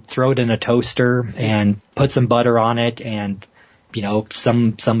to throw it in a toaster and put some butter on it, and,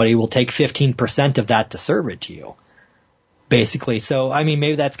 somebody will take 15% of that to serve it to you, basically. So,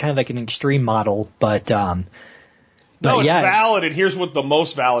 maybe that's kind of like an extreme model, but no, it's valid, and here's what the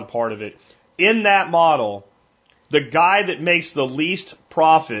most valid part of it. In that model, the guy that makes the least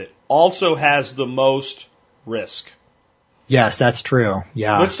profit also has the most risk. Yes, that's true.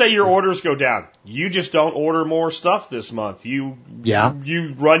 Yeah. Let's say your orders go down. You just don't order more stuff this month. You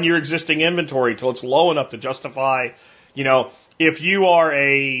run your existing inventory till it's low enough to justify, if you are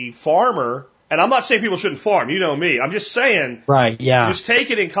a farmer, and I'm not saying people shouldn't farm, you know me. I'm just saying, right, yeah. Just take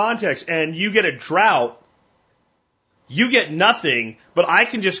it in context, and you get a drought, you get nothing, but I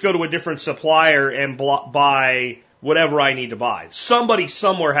can just go to a different supplier and buy whatever I need to buy. Somebody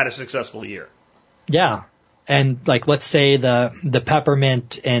somewhere had a successful year. Yeah. And like, let's say the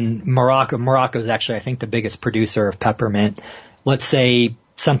peppermint in Morocco is actually, I think, the biggest producer of peppermint. Let's say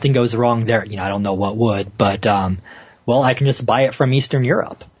something goes wrong there. I don't know what would, but, I can just buy it from Eastern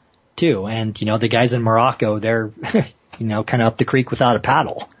Europe too. And, the guys in Morocco, they're, kind of up the creek without a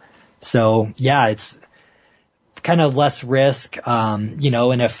paddle. So yeah, it's kind of less risk. And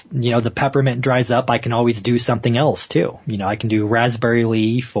if, the peppermint dries up, I can always do something else too. I can do raspberry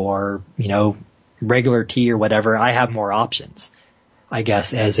leaf or, regular tea or whatever. I have more options, I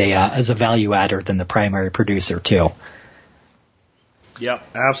guess, as a value adder than the primary producer too. Yep,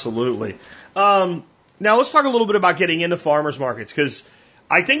 absolutely. Now let's talk a little bit about getting into farmers markets, because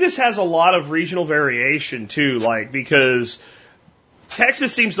I think this has a lot of regional variation too, because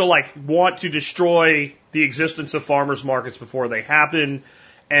Texas seems to want to destroy the existence of farmers markets before they happen.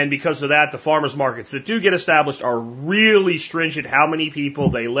 And because of that, the farmers markets that do get established are really stringent how many people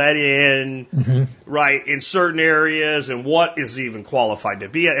they let in, right, in certain areas, and what is even qualified to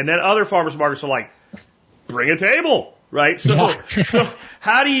be it. And then other farmers markets are like, bring a table, right? So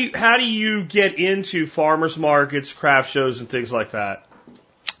how do you get into farmers markets, craft shows, and things like that?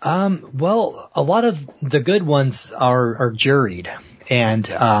 Well, a lot of the good ones are juried,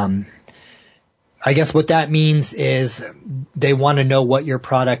 and I guess what that means is they want to know what your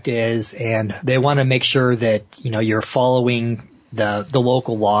product is, and they want to make sure that, you're following the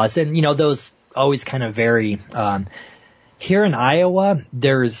local laws. And, those always kind of vary. Here in Iowa,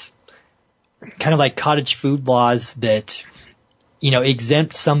 there's kind of like cottage food laws that,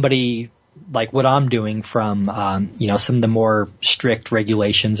 exempt somebody like what I'm doing from, you know, some of the more strict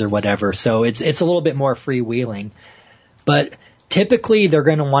regulations or whatever. So it's a little bit more freewheeling, but typically they're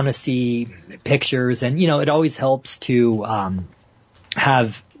going to want to see pictures, and, you know, it always helps to,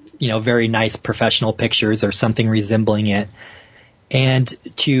 have, you know, very nice professional pictures or something resembling it, and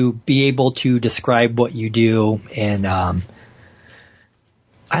to be able to describe what you do. And, I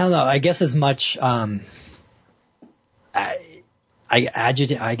don't know, I guess as much, I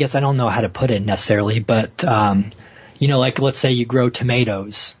guess I don't know how to put it necessarily, but, you know, like let's say you grow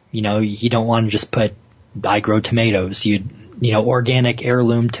tomatoes, you know, you don't want to just put, I grow tomatoes, you know, organic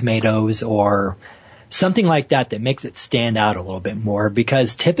heirloom tomatoes or something like that makes it stand out a little bit more,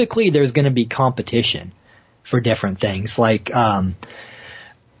 because typically there's going to be competition for different things. Like,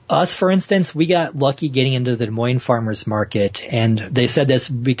 us, for instance, we got lucky getting into the Des Moines farmers market, and they said this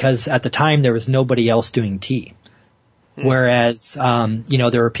because at the time there was nobody else doing tea. Whereas, you know,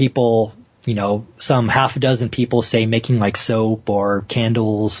 there were people, you know, some half a dozen people, say, making like soap or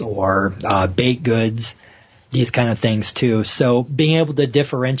candles or baked goods, these kind of things too. So being able to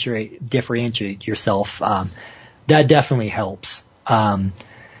differentiate yourself, that definitely helps.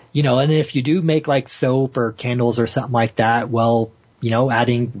 You know, and if you do make like soap or candles or something like that, well, you know,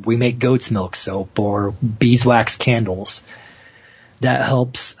 we make goat's milk soap or beeswax candles. That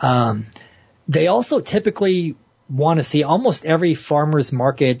helps. They also typically want to see, almost every farmer's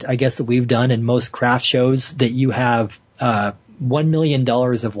market, I guess, that we've done, in most craft shows, that you have $1 million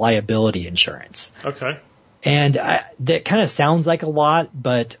of liability insurance. Okay. And that kind of sounds like a lot,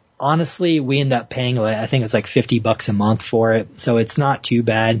 but honestly, we end up paying, I think it's like $50 a month for it, so it's not too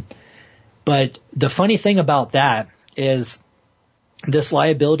bad. But the funny thing about that is this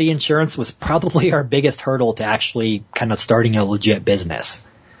liability insurance was probably our biggest hurdle to actually kind of starting a legit business.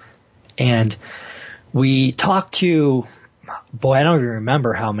 And we talked to, I don't even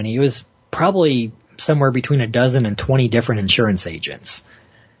remember how many. It was probably somewhere between a dozen and 20 different insurance agents,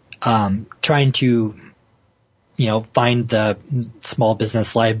 trying to, you know, find the small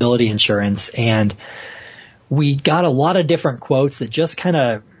business liability insurance. And we got a lot of different quotes that just kind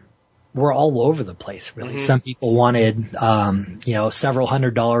of were all over the place, really. Mm-hmm. Some people wanted, you know, several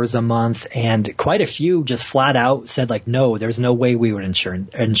 $100s a month, and quite a few just flat out said, like, no, there's no way we would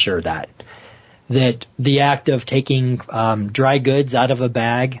insure that. That the act of taking dry goods out of a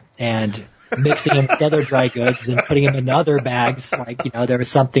bag and mixing them with other dry goods and putting them in other bags, like, you know, there was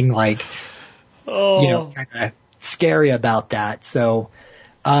something like, you know, kind of scary about that. So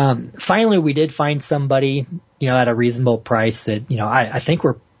finally we did find somebody, you know, at a reasonable price that, you know, I think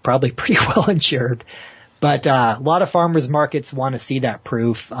we're probably pretty well insured. But a lot of farmers markets want to see that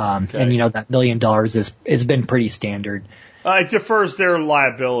proof, and, you know, that $1 million has been pretty standard. It defers their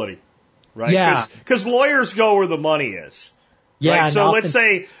liability. Right? Yeah. Because lawyers go where the money is. Yeah. Right? So let's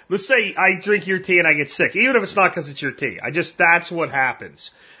say I drink your tea and I get sick, even if it's not because it's your tea. That's what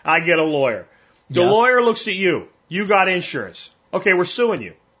happens. I get a lawyer. The lawyer looks at you. You got insurance. Okay, we're suing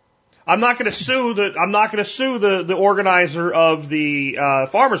you. I'm not going to sue the organizer of the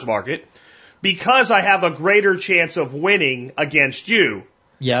farmers market, because I have a greater chance of winning against you.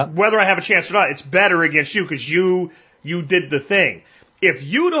 Yeah. Whether I have a chance or not, it's better against you because you did the thing. If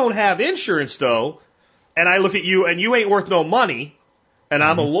you don't have insurance, though, and I look at you and you ain't worth no money, and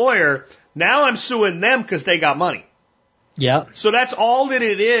I'm a lawyer, now I'm suing them because they got money. Yeah. So that's all that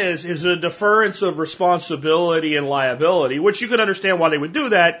it is a deference of responsibility and liability, which you can understand why they would do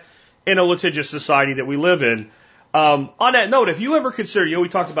that in a litigious society that we live in. On that note, if you ever consider, we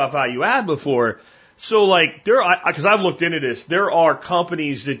talked about value add before. So like because I've looked into this, there are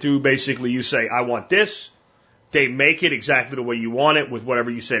companies that do basically, you say, I want this. They make it exactly the way you want it with whatever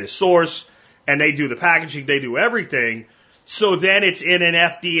you say to source, and they do the packaging, they do everything. So then it's in an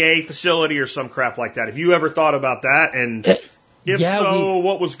FDA facility or some crap like that. Have you ever thought about that? And if so,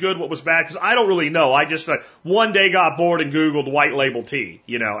 what was good, what was bad? Because I don't really know. I just one day got bored and Googled white label tea,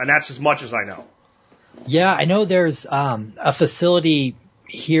 you know, and that's as much as I know. Yeah, I know there's a facility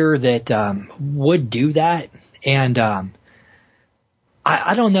here that would do that. And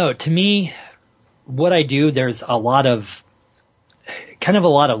I don't know. To me, what I do, there's a lot of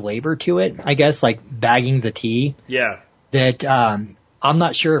labor to it, I guess, like bagging the tea. Yeah. That I'm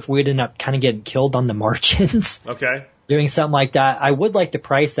not sure if we'd end up kind of getting killed on the margins. Okay. Doing something like that. I would like to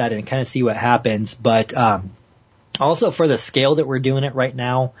price that and kind of see what happens, but also for the scale that we're doing it right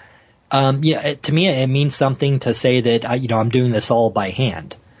now, to me it means something to say that I'm doing this all by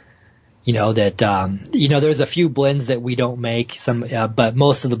hand. There's a few blends that we don't make, but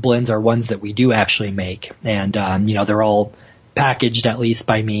most of the blends are ones that we do actually make. And, they're all packaged, at least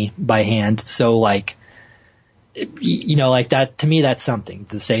by me, by hand. So you know, like that, to me, that's something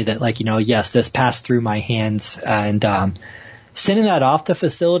to say that, like, you know, yes, this passed through my hands, and sending that off the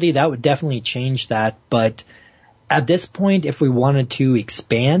facility, that would definitely change that. But at this point, if we wanted to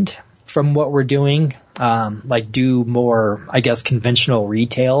expand from what we're doing, like do more, I guess, conventional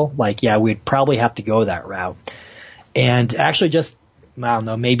retail, like, yeah, we'd probably have to go that route. And actually just, I don't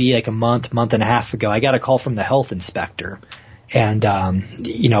know, maybe like a month and a half ago, I got a call from the health inspector. And,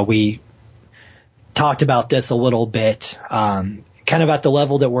 you know, we talked about this a little bit, kind of at the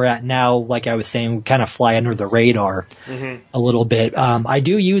level that we're at now. Like I was saying, we kind of fly under the radar a little bit. I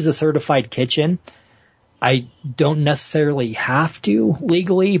do use a certified kitchen. I don't necessarily have to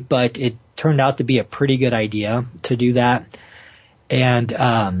legally, but it turned out to be a pretty good idea to do that.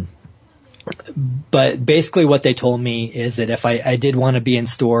 And, but basically what they told me is that if I did want to be in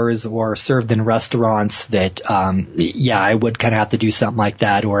stores or served in restaurants, that, yeah, I would kind of have to do something like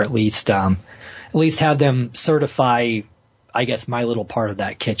that, or at least have them certify, I guess, my little part of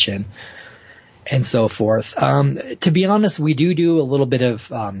that kitchen and so forth. To be honest, we do a little bit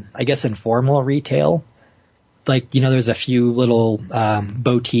of, I guess, informal retail. Like, you know, there's a few little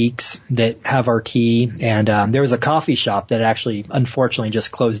boutiques that have our tea, and there was a coffee shop that actually, unfortunately,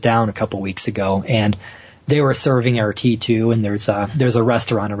 just closed down a couple weeks ago, and they were serving our tea too. And there's a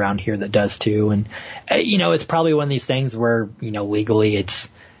restaurant around here that does too. And you know, it's probably one of these things where, you know, legally it's,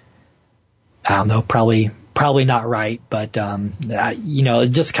 I don't know, probably not right, but you know,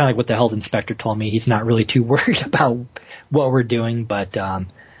 just kind of like what the health inspector told me, he's not really too worried about what we're doing, but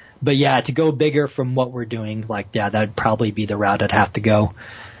yeah, to go bigger from what we're doing, like, yeah, that'd probably be the route I'd have to go.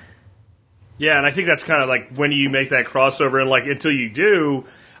 Yeah, and I think that's kind of like when you make that crossover, and like until you do,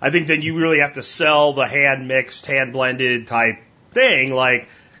 I think then you really have to sell the hand mixed, hand blended type thing, like,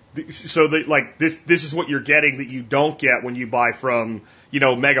 so that like this is what you're getting that you don't get when you buy from, you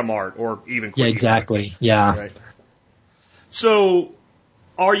know, Mega Mart or even Quick. Yeah, exactly. Yeah. Right. So,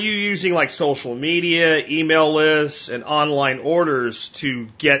 are you using like social media, email lists, and online orders to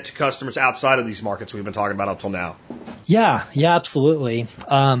get to customers outside of these markets we've been talking about up till now? Yeah, absolutely.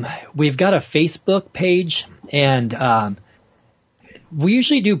 We've got a Facebook page, and we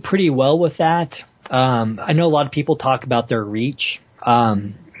usually do pretty well with that. I know a lot of people talk about their reach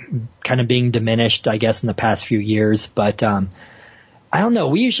kind of being diminished, I guess, in the past few years, but I don't know.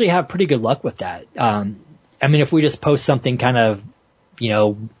 We usually have pretty good luck with that. I mean, if we just post something kind of, you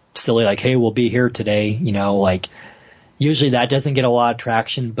know, silly, like, hey, we'll be here today, you know, like, usually that doesn't get a lot of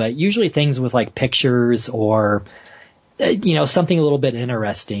traction, but usually things with like pictures or, you know, something a little bit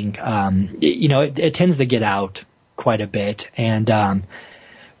interesting, you know, it tends to get out quite a bit. And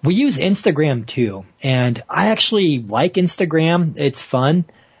we use Instagram too, and I actually like Instagram. It's fun,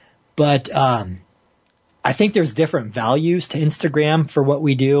 but I think there's different values to Instagram for what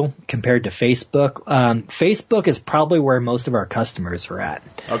we do compared to Facebook. Facebook is probably where most of our customers are at.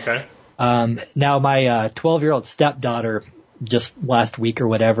 Okay. Now my 12-year-old stepdaughter just last week or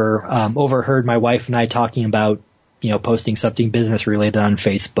whatever overheard my wife and I talking about, you know, posting something business related on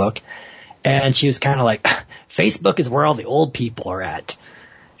Facebook, and she was kind of like, Facebook is where all the old people are at.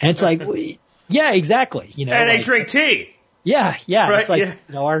 And it's like, yeah, exactly. You know, and like, they drink tea. Yeah. Right, it's like, yeah.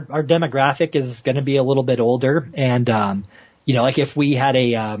 You know, our demographic is going to be a little bit older. And, you know, like if we had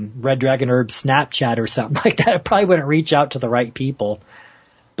a, Red Dragon Herb Snapchat or something like that, it probably wouldn't reach out to the right people.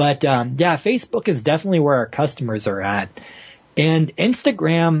 But, yeah, Facebook is definitely where our customers are at. And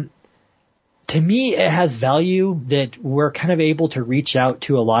Instagram, to me, it has value that we're kind of able to reach out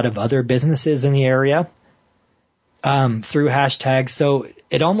to a lot of other businesses in the area, through hashtags. So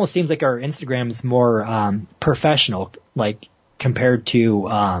it almost seems like our Instagram is more, professional, like compared to,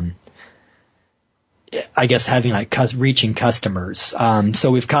 I guess having like reaching customers.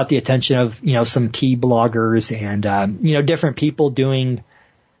 So we've caught the attention of, you know, some tea bloggers and, you know, different people doing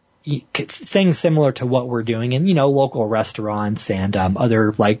things similar to what we're doing, and, you know, local restaurants and,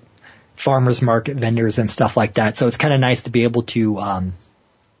 other like farmers market vendors and stuff like that. So it's kind of nice to be able to,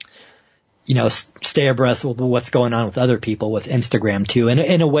 you know, stay abreast with what's going on with other people with Instagram too,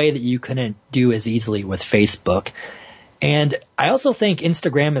 in a way that you couldn't do as easily with Facebook. And I also think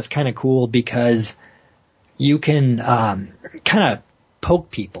Instagram is kind of cool because you can kind of poke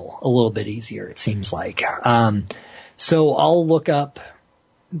people a little bit easier, it seems like. So I'll look up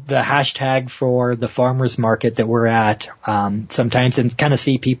the hashtag for the farmers market that we're at sometimes and kind of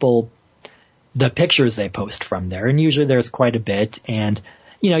see people, the pictures they post from there. And usually there's quite a bit. And,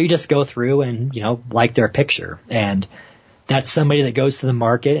 you know, you just go through and, you know, like their picture. And that's somebody that goes to the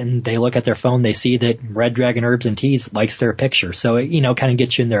market and they look at their phone, they see that Red Dragon Herbs and Teas likes their picture. So it, you know, kind of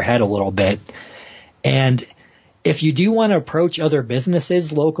gets you in their head a little bit. And if you do want to approach other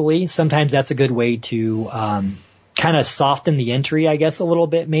businesses locally, sometimes that's a good way to kind of soften the entry, I guess, a little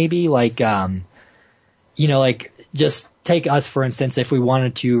bit, maybe. Like, like just take us, for instance, if we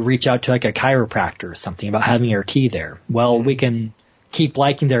wanted to reach out to like a chiropractor or something about having our tea there. Well, we can keep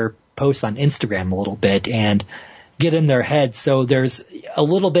liking their posts on Instagram a little bit and get in their head. So there's a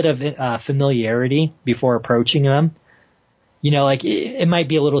little bit of familiarity before approaching them. Like it might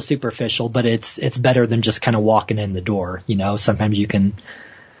be a little superficial, but it's better than just kind of walking in the door. Sometimes you can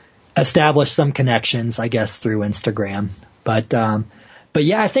establish some connections, I guess, through Instagram. But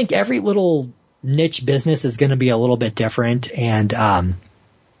yeah, I think every little niche business is going to be a little bit different. And,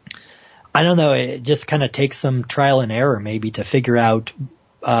 I don't know, it just kind of takes some trial and error maybe to figure out,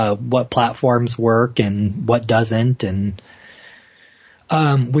 what platforms work and what doesn't. And,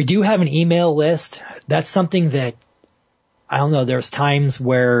 we do have an email list. That's something that, I don't know, there's times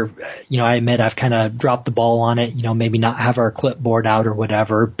where, I admit I've kind of dropped the ball on it, maybe not have our clipboard out or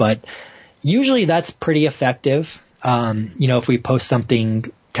whatever, but usually that's pretty effective. If we post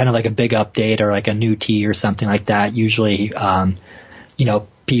something kind of like a big update or like a new tea or something like that, usually,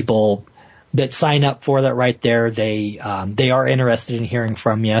 people that sign up for that right there, they are interested in hearing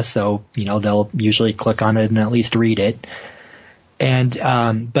from you. So, they'll usually click on it and at least read it. And,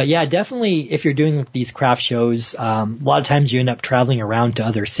 but yeah, definitely if you're doing these craft shows, a lot of times you end up traveling around to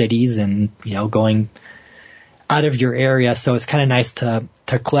other cities and, going out of your area. So it's kind of nice to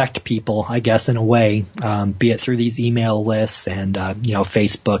collect people, I guess, in a way, be it through these email lists and,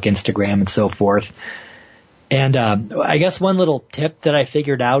 Facebook, Instagram and so forth. And, I guess one little tip that I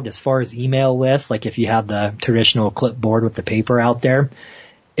figured out as far as email lists, like if you have the traditional clipboard with the paper out there,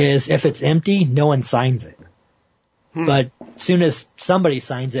 is if it's empty, no one signs it. But as soon as somebody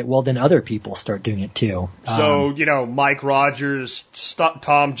signs it, well, then other people start doing it too. So, Mike Rogers,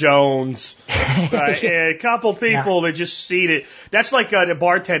 Tom Jones, a couple people that just see it. That's like a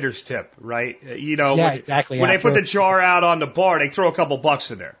bartender's tip, right? Yeah, exactly. When they put the jar out on the bar, they throw a couple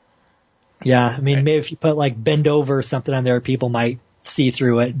bucks in there. Yeah, I mean, maybe if you put like bend over or something on there, people might see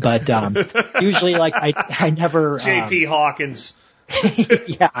through it. But usually, like I never. J.P. Hawkins.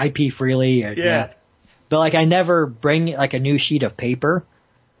 Yeah, IP Freely. Yeah. But like I never bring like a new sheet of paper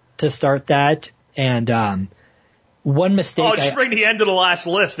to start that. And one mistake. Oh, just bring the end of the last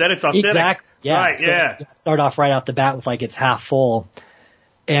list. Then it's authentic. Exactly. Yeah. Right. So yeah. Start off right off the bat with like it's half full.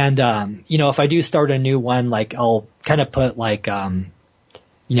 And if I do start a new one, like I'll kind of put like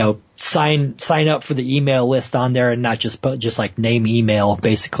sign up for the email list on there and not just put just like name email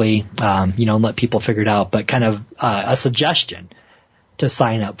basically, and let people figure it out, but kind of a suggestion to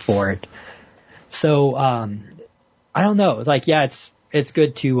sign up for it. So, I don't know, like, yeah, it's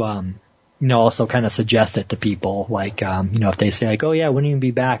good to, also kind of suggest it to people, like, if they say like, oh yeah, when are you gonna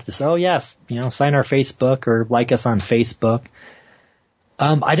be back? Just, oh yes, sign our Facebook or like us on Facebook.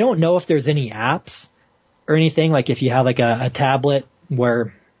 I don't know if there's any apps or anything, like if you have like a tablet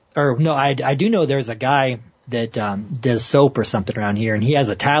I do know there's a guy that, does soap or something around here and he has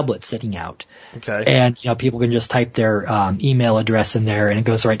a tablet sitting out. Okay. And, people can just type their, email address in there and it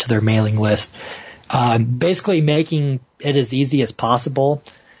goes right to their mailing list. Basically making it as easy as possible.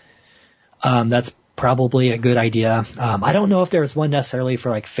 That's probably a good idea. I don't know if there's one necessarily for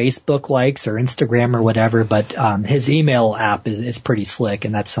like Facebook likes or Instagram or whatever, but, his email app is pretty slick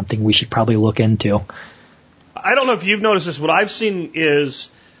and that's something we should probably look into. I don't know if you've noticed this. What I've seen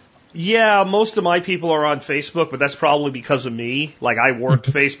is, yeah, most of my people are on Facebook, but that's probably because of me. Like I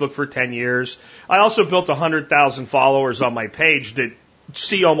worked Facebook for 10 years. I also built 100,000 followers on my page that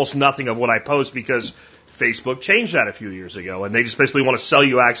see almost nothing of what I post because Facebook changed that a few years ago and they just basically want to sell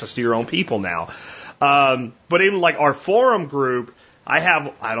you access to your own people now. But even like our forum group, I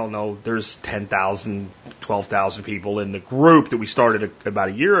don't know, there's 10,000, 12,000 people in the group that we started about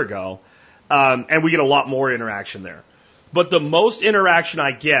a year ago. And we get a lot more interaction there. But the most interaction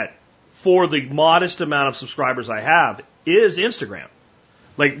I get for the modest amount of subscribers I have is Instagram.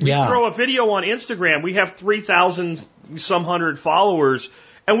 Like, we throw a video on Instagram, we have 3,000 some hundred followers,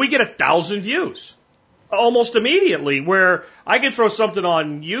 and we get 1,000 views almost immediately, where I can throw something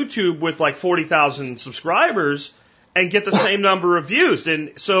on YouTube with like 40,000 subscribers and get the same number of views.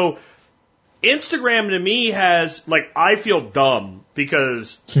 And so Instagram to me has, like, I feel dumb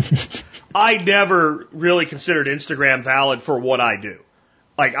because I never really considered Instagram valid for what I do.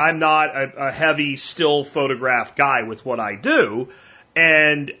 Like, I'm not a heavy still photograph guy with what I do,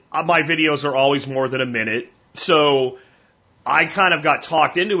 and my videos are always more than a minute. So I kind of got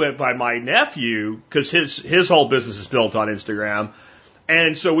talked into it by my nephew because his whole business is built on Instagram.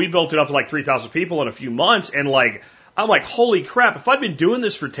 And so we built it up to like 3,000 people in a few months. And like, I'm like, holy crap, if I'd been doing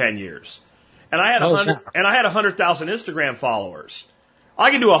this for 10 years and I had 100,000 Instagram followers.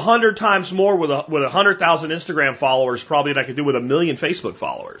 I can do 100 times more with 100,000 Instagram followers probably than I could do with 1 million Facebook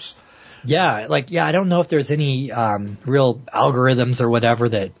followers. Yeah, I don't know if there's any real algorithms or whatever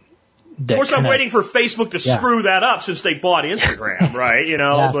that of course, I'm waiting for Facebook to screw that up since they bought Instagram, right?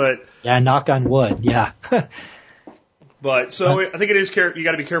 But knock on wood, yeah. But so I think it is you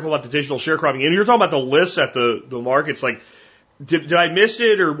got to be careful about the digital sharecropping. And you're talking about the lists at the markets. Like, did I miss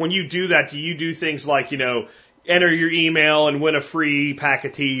it? Or when you do that, do you do things like enter your email and win a free pack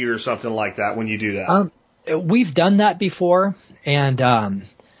of tea or something like that when you do that? We've done that before, and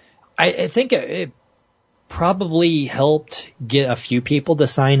I think it probably helped get a few people to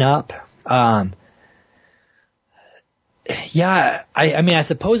sign up. I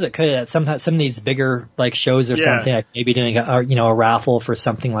suppose it could at some of these bigger shows or something, like maybe doing a raffle for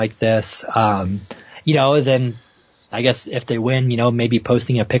something like this. Then I guess if they win, maybe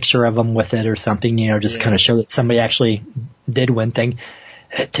posting a picture of them with it or something, just kind of show that somebody actually did win thing.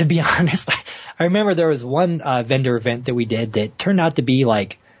 To be honest, I remember there was one vendor event that we did that turned out to be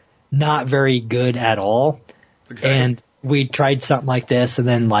not very good at all. Okay. And we tried something like this, and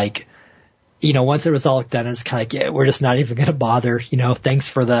then once it was all done, it's kind of we're just not even going to bother. Thanks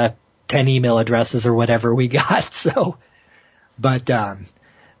for the 10 email addresses or whatever we got. So, but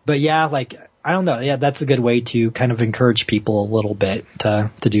yeah, I don't know. Yeah, that's a good way to kind of encourage people a little bit to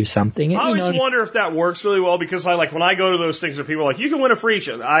do something. I always wonder if that works really well, because when I go to those things where people are you can win a free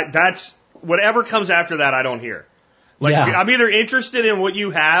show, that's whatever comes after that I don't hear. I'm either interested in what you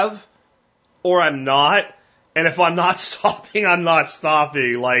have or I'm not. And if I'm not stopping, I'm not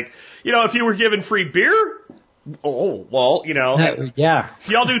stopping. If you were given free beer, Yeah.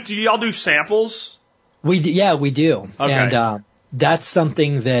 Do y'all do samples? We do. Okay. And that's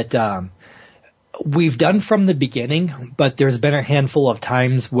something that we've done from the beginning, but there's been a handful of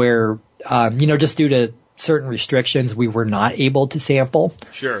times where just due to certain restrictions, we were not able to sample.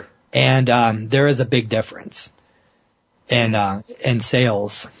 Sure. And there is a big difference in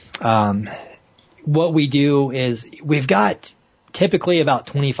sales. What we do is we've got typically about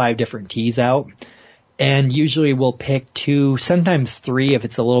 25 different teas out, and usually we'll pick 2, sometimes 3 if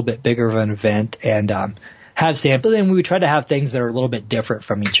it's a little bit bigger of an event, and have samples. And we try to have things that are a little bit different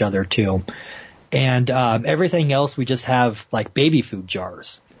from each other too. And everything else we just have baby food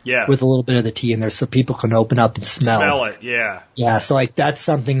jars. Yeah. With a little bit of the tea in there so people can open up and smell. Smell it, yeah. Yeah, so that's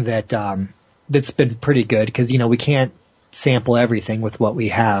something that that's been pretty good, because we can't sample everything with what we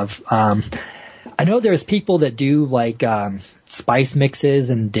have. I know there's people that do spice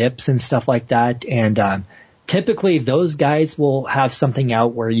mixes and dips and stuff like that, and typically those guys will have something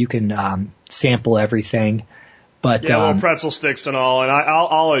out where you can sample everything. But little pretzel sticks and all. And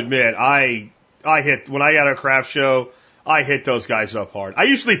I'll admit, I hit when I got a craft show, I hit those guys up hard. I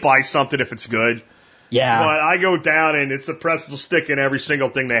usually buy something if it's good. Yeah. But I go down and it's a pretzel stick in every single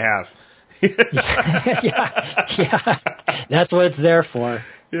thing they have. yeah. That's what it's there for.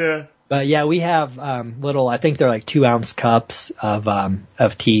 Yeah. But yeah, we have little, I think they're 2-ounce cups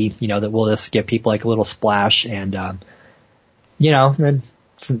of tea, that we'll just give people a little splash, and then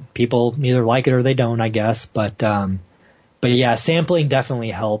some people either like it or they don't, I guess. But yeah, sampling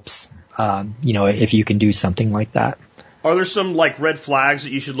definitely helps. If you can do something like that. Are there some red flags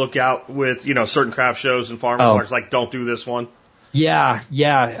that you should look out with, certain craft shows and farmers markets, don't do this one? Yeah.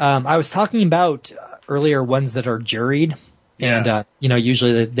 I was talking about earlier ones that are juried. Yeah. And,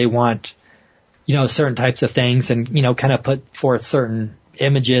 usually they want, certain types of things and, kind of put forth certain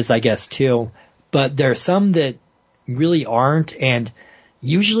images, I guess, too. But there are some that really aren't. And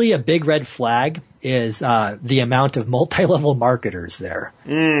usually a big red flag is the amount of multi-level marketers there.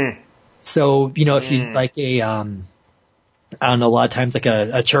 Mm. So, if you I don't know, a lot of times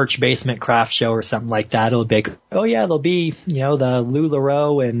a church basement craft show or something like that, it'll be there'll be, the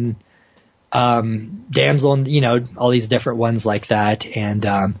LuLaRoe and Damsel and, all these different ones like that.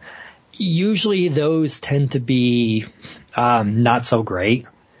 And, usually those tend to be, not so great.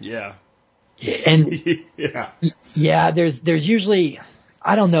 Yeah. And yeah, there's usually,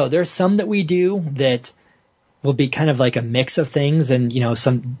 I don't know, there's some that we do that will be kind of a mix of things. And,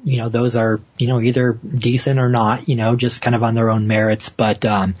 some, those are, either decent or not, just kind of on their own merits. But,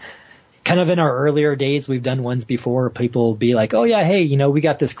 kind of in our earlier days, we've done ones before. People will be like, oh yeah, hey, we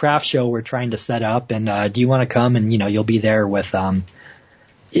got this craft show we're trying to set up, and do you want to come? And you'll be there with the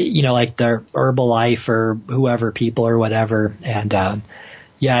Herbalife or whoever people or whatever. And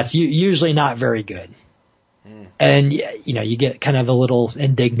it's usually not very good. And you get kind of a little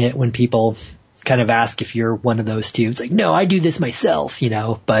indignant when people kind of ask if you're one of those two. It's no, I do this myself,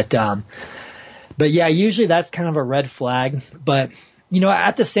 but yeah, usually that's kind of a red flag. But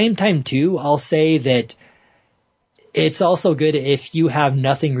at the same time too, I'll say that it's also good if you have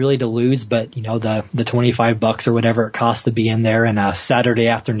nothing really to lose, but the $25 or whatever it costs to be in there on a Saturday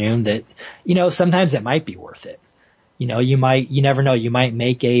afternoon, that, sometimes it might be worth it. You never know, you might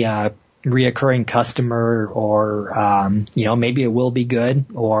make a reoccurring customer, or, maybe it will be good,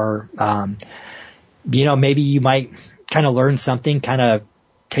 or, maybe you might kind of learn something, kind of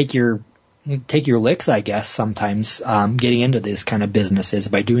take your licks, I guess, sometimes, getting into these kind of businesses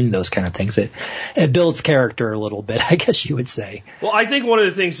by doing those kind of things. It builds character a little bit, I guess you would say. Well, I think one of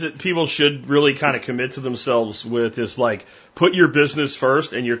the things that people should really kind of commit to themselves with is like, put your business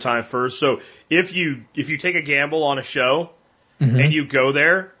first and your time first. So if you take a gamble on a show and you go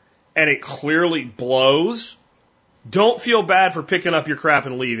there and it clearly blows, don't feel bad for picking up your crap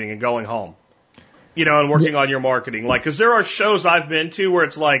and leaving and going home, and working on your marketing. Like, 'cause there are shows I've been to where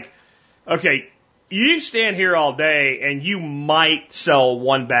it's like, okay, you stand here all day and you might sell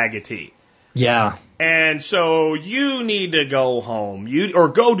one bag of tea. Yeah. And so you need to go home.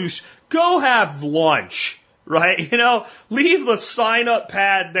 Go have lunch, right? Leave the sign up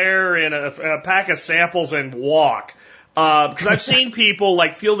pad there and a pack of samples and walk. Because I've seen people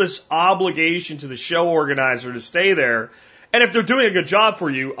like feel this obligation to the show organizer to stay there. And if they're doing a good job for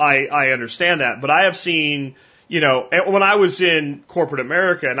you, I understand that. But I have seen, when I was in corporate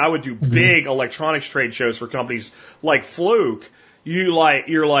America and I would do big electronics trade shows for companies like Fluke, you're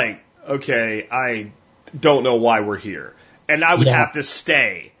like, okay, I don't know why we're here. And I would have to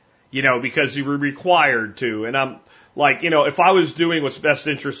stay, because you were required to. And I'm like, if I was doing what's best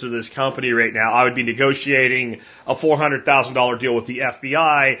interest of this company right now, I would be negotiating a $400,000 deal with the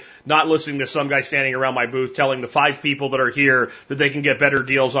FBI, not listening to some guy standing around my booth telling the 5 people that are here that they can get better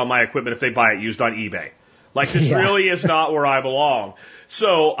deals on my equipment if they buy it used on eBay. Like, this really is not where I belong.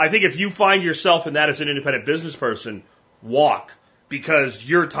 So I think if you find yourself in that as an independent business person, walk, because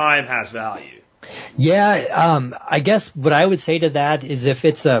your time has value. Yeah, I guess what I would say to that is if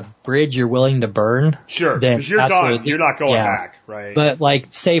it's a bridge you're willing to burn. Sure, because you're done. You're not going back, right? But like,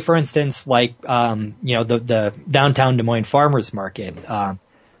 say for instance, like, the downtown Des Moines Farmers Market,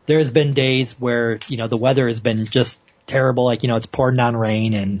 there's been days where, the weather has been just terrible. Like, it's pouring down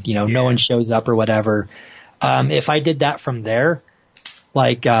rain and, no one shows up or whatever. If I did that from there,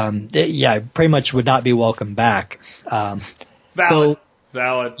 like, pretty much would not be welcome back.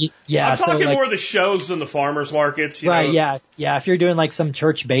 Valid. Yeah. I'm talking like, more the shows than the farmers markets. Right. Yeah. Yeah. If you're doing like some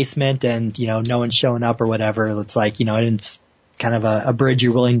church basement and, no one's showing up or whatever, it's like, it's kind of a bridge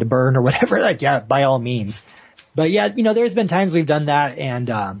you're willing to burn or whatever. Like, yeah, by all means. But yeah, there's been times we've done that. And,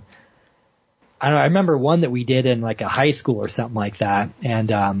 I don't know, I remember one that we did in like a high school or something like that. And,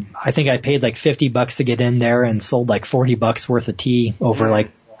 I think I paid like $50 to get in there and sold like $40 worth of tea over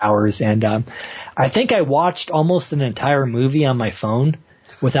like 4 hours. And, I think I watched almost an entire movie on my phone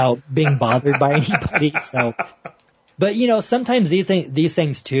without being bothered by anybody. So, but sometimes these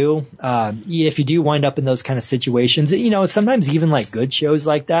things too, if you do wind up in those kind of situations, sometimes even like good shows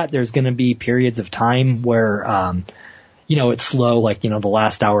like that, there's going to be periods of time where, it's slow, like, the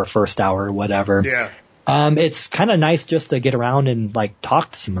last hour, first hour, or whatever. Yeah. It's kind of nice just to get around and like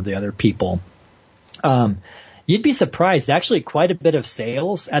talk to some of the other people. You'd be surprised. Actually, quite a bit of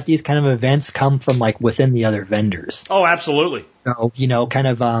sales at these kind of events come from like within the other vendors. Oh, absolutely. So, kind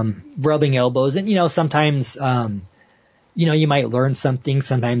of, rubbing elbows and, sometimes, you might learn something.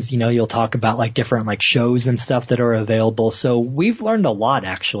 Sometimes, you'll talk about like different like shows and stuff that are available. So we've learned a lot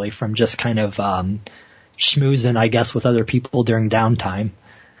actually from just kind of, schmoozing, I guess, with other people during downtime.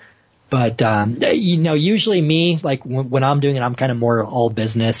 But, usually me, like when I'm doing it, I'm kind of more all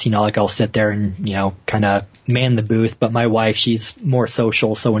business, like I'll sit there and, kind of man the booth. But my wife, she's more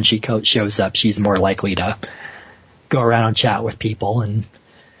social. So when she shows up, she's more likely to go around and chat with people and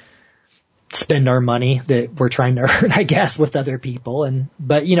spend our money that we're trying to earn, I guess, with other people.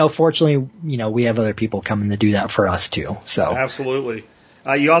 But fortunately, we have other people coming to do that for us too. So absolutely.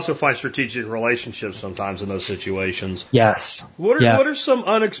 You also find strategic relationships sometimes in those situations. Yes. What are some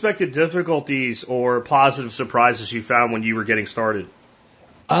unexpected difficulties or positive surprises you found when you were getting started?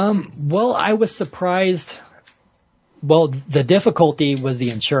 Well, I was surprised. Well, the difficulty was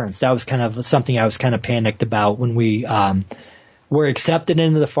the insurance. That was kind of something I was kind of panicked about when we were accepted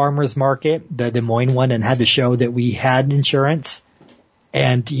into the farmers market, the Des Moines one, and had to show that we had insurance.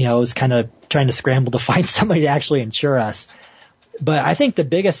 And, I was kind of trying to scramble to find somebody to actually insure us. But I think the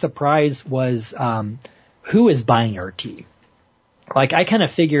biggest surprise was who is buying our tea. Like, I kind of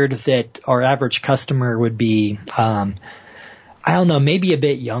figured that our average customer would be, I don't know, maybe a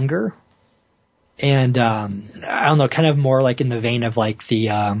bit younger. And I don't know, kind of more like in the vein of like the,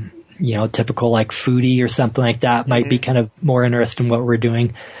 typical like foodie or something like that might be kind of more interested in what we're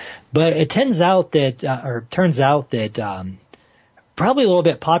doing. But it turns out that probably a little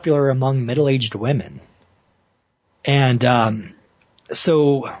bit popular among middle-aged women. And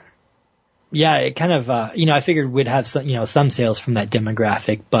so yeah, it kind of I figured we'd have some sales from that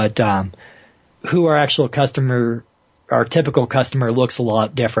demographic, but who our typical customer looks a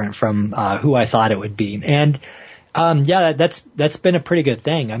lot different from who I thought it would be. And that's been a pretty good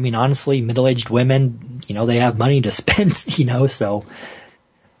thing. I mean, honestly, middle-aged women, they have money to spend, so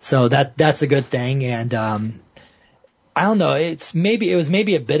that's a good thing. And I don't know, it was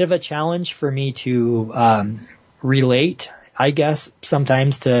maybe a bit of a challenge for me to relate, I guess,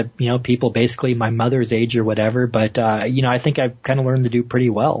 sometimes to, people basically my mother's age or whatever, but I think I've kind of learned to do pretty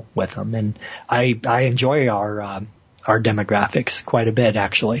well with them, and I enjoy our demographics quite a bit,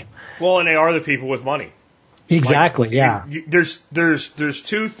 actually. Well, and they are the people with money. Exactly, yeah. There's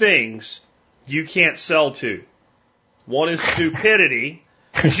two things you can't sell to. One is stupidity,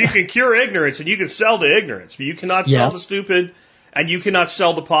 because you can cure ignorance and you can sell to ignorance, but you cannot sell to stupid and you cannot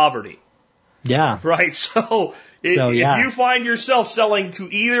sell to poverty. Yeah. Right. So if you find yourself selling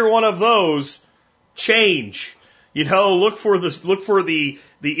to either one of those, change. Look for the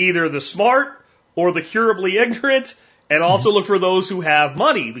either the smart or the curably ignorant, and also look for those who have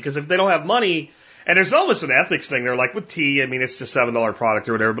money, because if they don't have money, and there's almost an ethics thing there, like with tea, I mean, it's a $7 product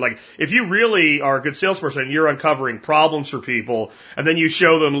or whatever, but like, if you really are a good salesperson and you're uncovering problems for people, and then you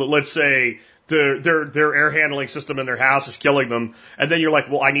show them, let's say, their air handling system in their house is killing them, and then you're like,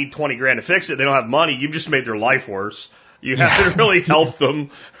 well, I need 20 grand to fix it. They don't have money. You've just made their life worse. You have to really help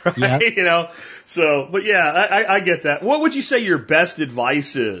them, right? Yep. So, but yeah, I get that. What would you say your best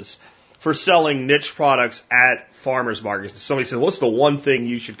advice is for selling niche products at farmers markets? If somebody said, what's the one thing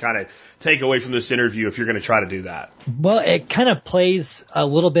you should kind of take away from this interview if you're going to try to do that? Well, it kind of plays a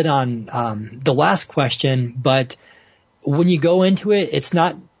little bit on the last question, but when you go into it, it's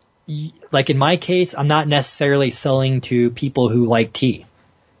not, like in my case, I'm not necessarily selling to people who like tea.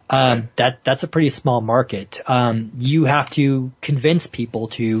 That's a pretty small market. You have to convince people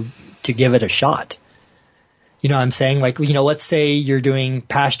to give it a shot. You know what I'm saying? Like, let's say you're doing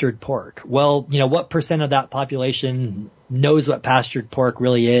pastured pork. Well, what % of that population knows what pastured pork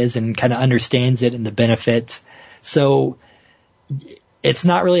really is and kind of understands it and the benefits? So it's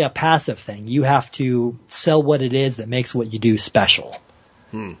not really a passive thing. You have to sell what it is that makes what you do special.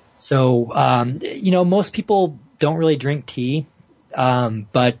 So, most people don't really drink tea.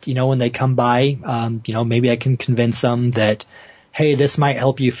 But when they come by, maybe I can convince them that, hey, this might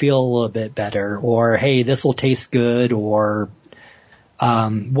help you feel a little bit better, or hey, this will taste good, or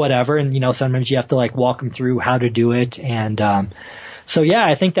whatever. And sometimes you have to like walk them through how to do it. And so yeah,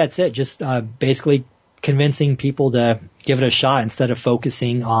 I think that's it. Just basically convincing people to give it a shot instead of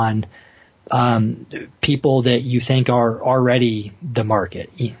focusing on people that you think are already the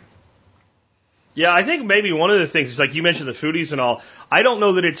market. Yeah, I think maybe one of the things is, like you mentioned, the foodies and all. I don't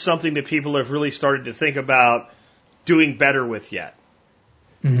know that it's something that people have really started to think about doing better with yet.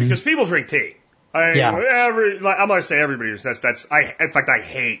 Because people drink tea. I'm going to say everybody. In fact, I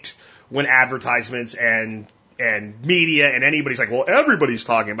hate when advertisements and media and anybody's like, well, everybody's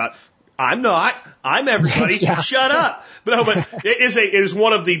talking about. I'm not. I'm everybody. Shut up. But it is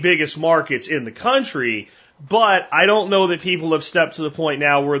one of the biggest markets in the country. But I don't know that people have stepped to the point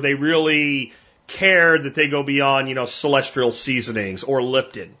now where they really care that they go beyond, Celestial Seasonings or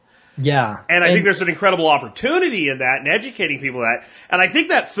Lipton. Yeah. And I think there's an incredible opportunity in that and educating people that. And I think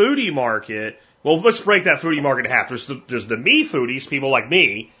that foodie market, well, let's break that foodie market in half. There's the me foodies, people like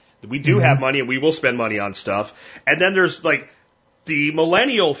me. We do have money and we will spend money on stuff. And then there's like the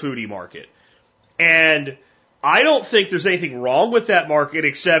millennial foodie market. And I don't think there's anything wrong with that market,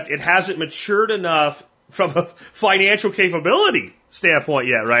 except it hasn't matured enough from a financial capability standpoint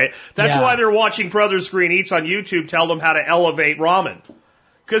yet, right? That's why they're watching Brothers Green Eats on YouTube tell them how to elevate ramen.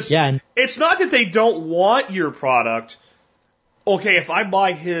 Because it's not that they don't want your product. Okay, if I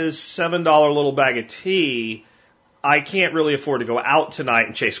buy his $7 little bag of tea, I can't really afford to go out tonight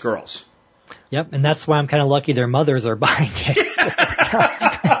and chase girls. Yep, and that's why I'm kind of lucky their mothers are buying it.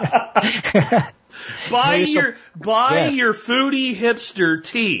 Buy your foodie hipster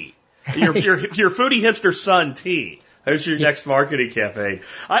tea. Your foodie hipster son tea. That's your next marketing campaign.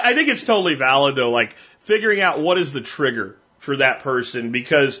 I think it's totally valid though, like figuring out what is the trigger for that person,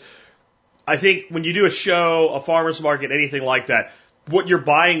 because I think when you do a show, a farmer's market, anything like that, what you're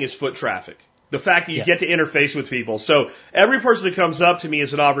buying is foot traffic. The fact that you get to interface with people. So every person that comes up to me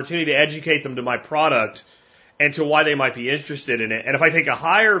is an opportunity to educate them to my product and to why they might be interested in it. And if I take a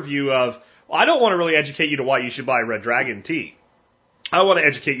higher view of, well, I don't want to really educate you to why you should buy Red Dragon tea. I want to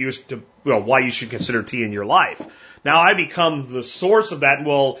educate you as to why you should consider tea in your life. Now I become the source of that. And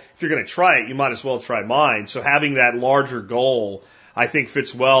well, if you're going to try it, you might as well try mine. So having that larger goal, I think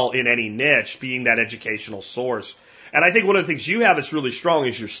fits well in any niche, being that educational source. And I think one of the things you have that's really strong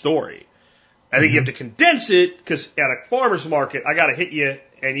is your story. I think you have to condense it because at a farmer's market, I got to hit you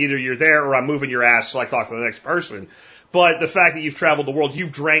and either you're there or I'm moving your ass so I talk to the next person. But the fact that you've traveled the world,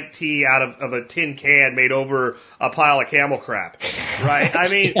 you've drank tea out of a tin can made over a pile of camel crap, right? I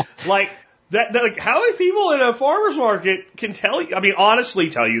mean, like how many people in a farmer's market can tell you? I mean, honestly,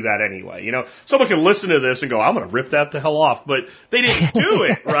 tell you that anyway. You know, someone can listen to this and go, "I'm going to rip that the hell off," but they didn't do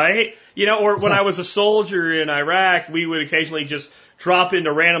it, right? You know, or when I was a soldier in Iraq, we would occasionally just drop in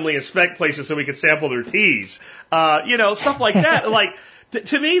to randomly inspect places so we could sample their teas, you know, stuff like that. Like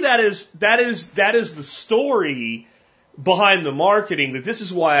to me, that is the story behind the marketing, that this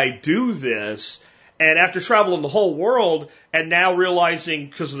is why I do this. And after traveling the whole world and now realizing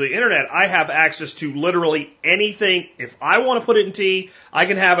because of the internet, I have access to literally anything. If I want to put it in tea, I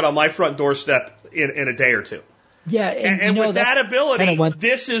can have it on my front doorstep in a day or two. Yeah. And with that ability,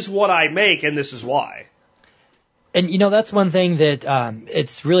 this is what I make and this is why. And, you know, that's one thing that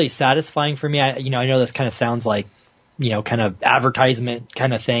it's really satisfying for me. I know this kind of sounds like, you know, kind of advertisement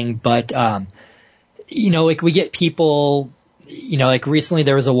kind of thing, but you know, like we get people, you know, like recently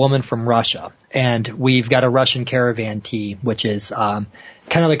there was a woman from Russia and we've got a Russian caravan tea, which is kind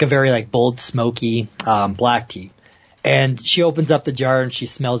of like a very like bold, smoky black tea. And she opens up the jar and she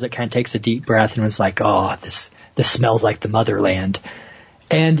smells it, kind of takes a deep breath and was like, oh, this smells like the motherland.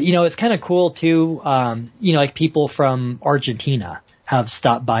 And, you know, it's kind of cool too, you know, like people from Argentina have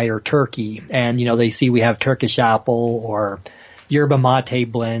stopped by, or Turkey, and, you know, they see we have Turkish apple or yerba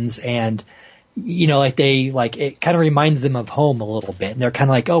mate blends, and, you know, like it kind of reminds them of home a little bit. And they're kind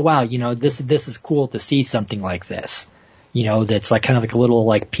of like, oh wow, you know, this is cool to see something like this, you know, that's like kind of like a little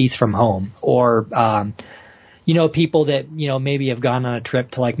like piece from home. Or, you know, people that, you know, maybe have gone on a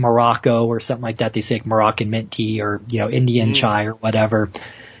trip to like Morocco or something like that. They say like Moroccan mint tea or, you know, Indian chai or whatever.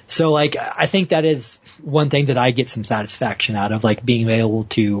 So like, I think that is one thing that I get some satisfaction out of, like being able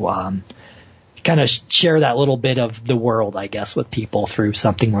to, kind of share that little bit of the world, I guess, with people through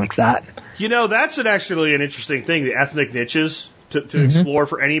something like that. You know, that's actually an interesting thing, the ethnic niches to explore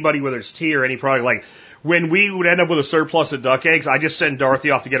for anybody, whether it's tea or any product. Like when we would end up with a surplus of duck eggs, I just send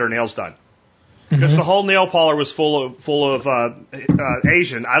Dorothy off to get her nails done. Because the whole nail parlor was full of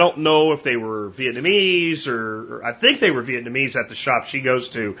Asian. I don't know if they were Vietnamese or I think they were Vietnamese at the shop she goes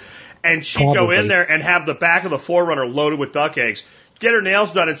to. And she'd go in there and have the back of the 4Runner loaded with duck eggs. Get her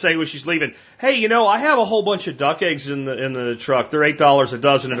nails done and say when she's leaving, hey, you know, I have a whole bunch of duck eggs in the truck. They're $8 a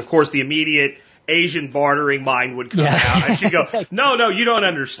dozen. And of course, the immediate Asian bartering mind would come out. And she'd go, no, you don't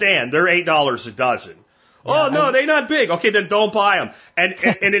understand. They're $8 a dozen. Yeah, oh, no, they're not big. Okay, then don't buy them.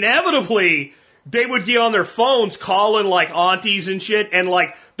 And inevitably, they would get on their phones calling like aunties and shit. And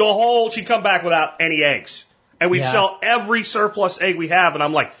like she'd come back without any eggs. And we'd sell every surplus egg we have. And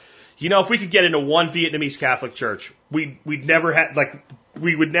I'm like, you know, if we could get into one Vietnamese Catholic church, we would never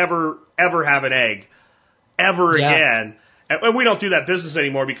ever have an egg ever again. And we don't do that business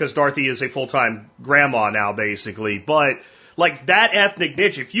anymore because Dorothy is a full-time grandma now, basically. But like that ethnic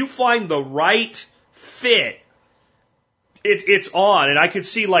niche, if you find the right fit, it's on. And I could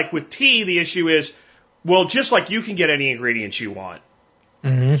see like with tea, the issue is, well, just like you can get any ingredients you want,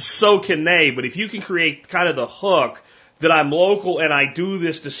 so can they. But if you can create kind of the hook that I'm local and I do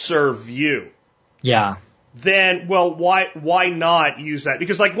this to serve you. Yeah. Then, well, why not use that?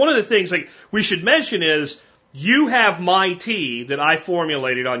 Because like one of the things like we should mention is you have my tea that I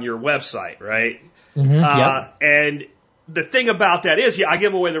formulated on your website, right? And the thing about that is, I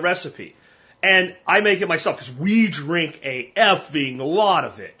give away the recipe and I make it myself because we drink a effing lot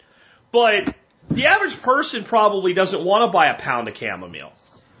of it. But the average person probably doesn't want to buy a pound of chamomile.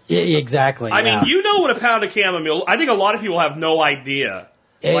 Exactly. I mean, you know what a pound of chamomile, I think a lot of people have no idea.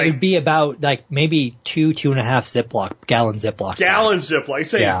 It would be about like maybe 2.5 gallon Ziploc. Ziploc.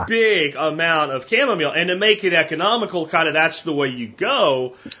 It's a big amount of chamomile. And to make it economical, kind of that's the way you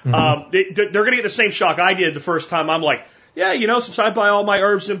go. They're going to get the same shock I did the first time. I'm like, yeah, you know, since I buy all my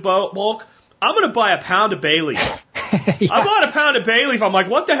herbs in bulk, I'm going to buy a pound of bay leaf. I bought a pound of bay leaf. I'm like,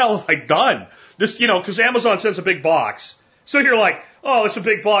 what the hell have I done? This, you know, because Amazon sends a big box. So you're like, oh, it's a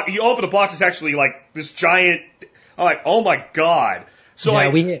big box. You open the box, it's actually like this giant. I'm like, oh my God. So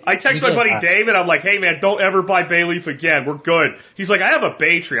I text my buddy David. I'm like, hey man, don't ever buy bay leaf again. We're good. He's like, I have a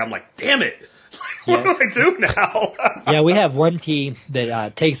bay tree. I'm like, damn it. What do I do now? We have one tea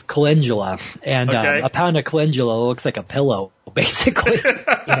that takes calendula, and a pound of calendula looks like a pillow, basically.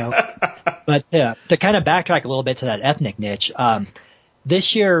 You know. But to kind of backtrack a little bit to that ethnic niche,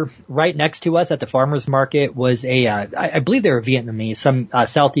 this year, right next to us at the farmer's market was I believe they were Vietnamese, some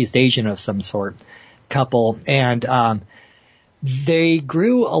Southeast Asian of some sort couple. And they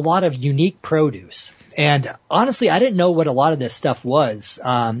grew a lot of unique produce. And honestly, I didn't know what a lot of this stuff was.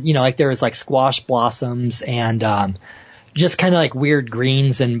 Like there was like squash blossoms and just kind of like weird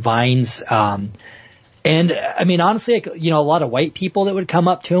greens and vines. And I mean, honestly, like, a lot of white people that would come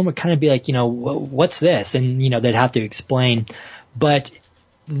up to him would kind of be like, what's this? And, they'd have to explain. But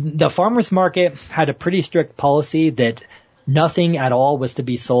the farmer's market had a pretty strict policy that nothing at all was to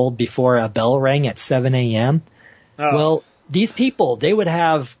be sold before a bell rang at 7 a.m. Oh. Well, these people, they would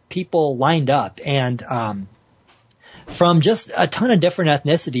have people lined up and, from just a ton of different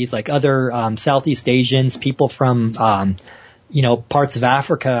ethnicities, like other, Southeast Asians, people from, parts of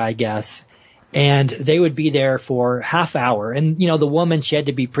Africa, I guess. And they would be there for half hour. And, the woman, she had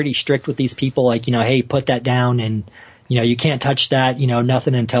to be pretty strict with these people, like, hey, put that down and, you can't touch that,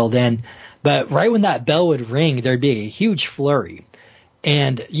 nothing until then. But right when that bell would ring, there'd be a huge flurry.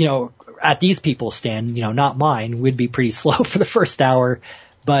 And, at these people's stand, not mine, we'd be pretty slow for the first hour.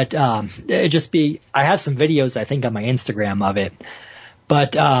 But, it'd just be, I have some videos, I think, on my Instagram of it.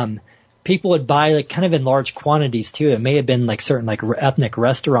 But, people would buy like kind of in large quantities too. It may have been like certain like ethnic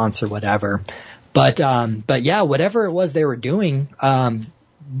restaurants or whatever. But yeah, whatever it was they were doing,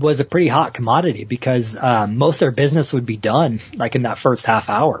 was a pretty hot commodity because, most of their business would be done like in that first half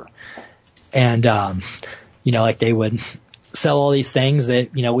hour. And, like they would sell all these things that,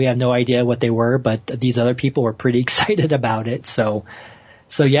 we have no idea what they were, but these other people were pretty excited about it. So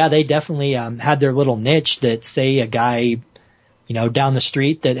yeah, they definitely, had their little niche that say a guy, down the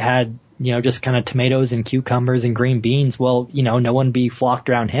street that had, just kind of tomatoes and cucumbers and green beans. Well, no one be flocked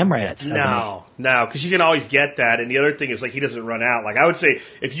around him right at 7. No, because you can always get that. And the other thing is like he doesn't run out. Like I would say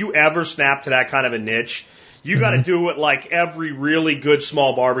if you ever snap to that kind of a niche, you got to do it like every really good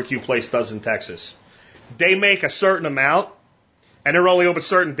small barbecue place does in Texas. They make a certain amount and they're only open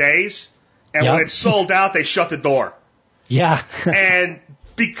certain days. And when it's sold out, they shut the door. Yeah. And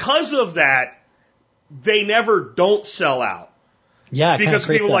because of that, they never don't sell out. Yeah, because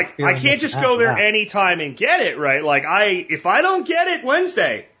people are like, I can't just go there anytime and get it, right? Like if I don't get it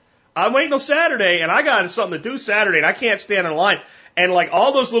Wednesday, I'm waiting till Saturday and I got something to do Saturday and I can't stand in line. And like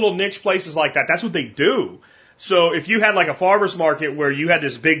all those little niche places like that, that's what they do. So if you had like a farmer's market where you had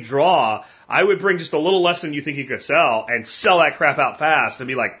this big draw, I would bring just a little less than you think you could sell and sell that crap out fast and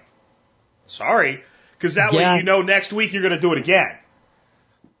be like, sorry. Because that way next week you're going to do it again.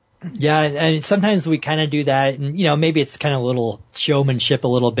 Yeah, and sometimes we kind of do that, and maybe it's kind of a little showmanship a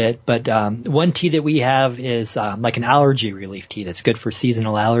little bit, but one tea that we have is like an allergy relief tea that's good for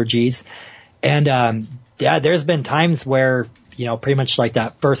seasonal allergies. And there's been times where, pretty much like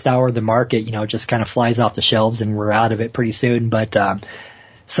that first hour of the market, just kind of flies off the shelves and we're out of it pretty soon. But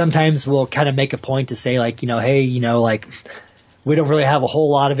sometimes we'll kind of make a point to say like, hey, like we don't really have a whole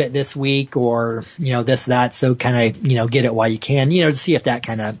lot of it this week or, this, that. So kind of, get it while you can, to see if that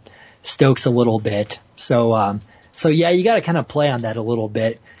kind of stokes a little bit. So yeah, you got to kind of play on that a little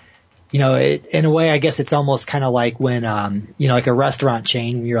bit. In a way, I guess it's almost kind of like when, like a restaurant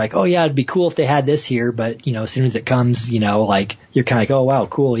chain, you're like, oh yeah, it'd be cool if they had this here. But, as soon as it comes, like you're kind of like, oh wow,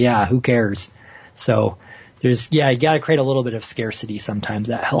 cool. Yeah. Who cares? So you got to create a little bit of scarcity. Sometimes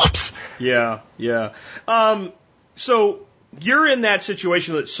that helps. Yeah. Yeah. So you're in that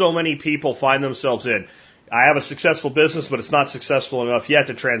situation that so many people find themselves in. I have a successful business, but it's not successful enough yet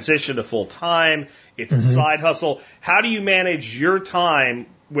to transition to full time. It's a side hustle. How do you manage your time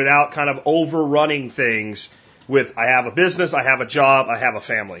without kind of overrunning things with, I have a business, I have a job, I have a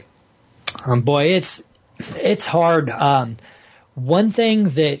family? Boy, it's hard. One thing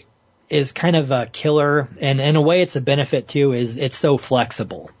that is kind of a killer, and in a way it's a benefit too, is it's so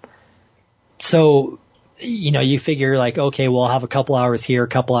flexible. So, you figure like, okay, well, I'll have a couple hours here, a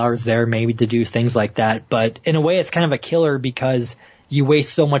couple hours there, maybe to do things like that. But in a way, it's kind of a killer because you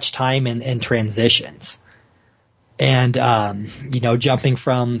waste so much time in transitions. And, jumping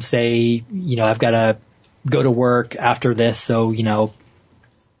from, say, I've got to go to work after this, so,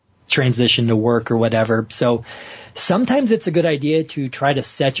 transition to work or whatever. So sometimes it's a good idea to try to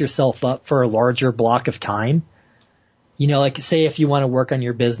set yourself up for a larger block of time. Like say if you want to work on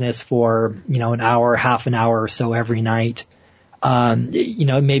your business for, an hour, half an hour or so every night,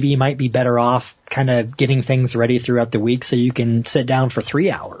 maybe you might be better off kind of getting things ready throughout the week so you can sit down for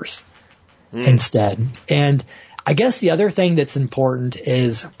 3 hours instead. And I guess the other thing that's important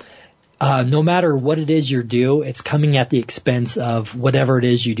is, no matter what it is you do, it's coming at the expense of whatever it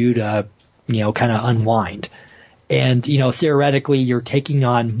is you do to, kind of unwind. And, theoretically you're taking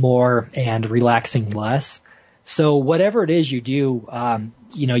on more and relaxing less. So whatever it is you do,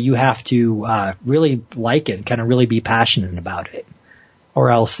 you have to really like it, kind of really be passionate about it,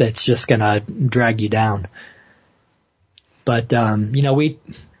 or else it's just gonna drag you down. But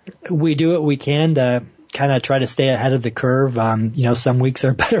we do what we can to kind of try to stay ahead of the curve. Some weeks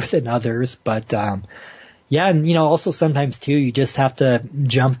are better than others, but and also sometimes too, you just have to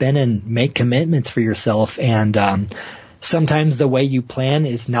jump in and make commitments for yourself. And sometimes the way you plan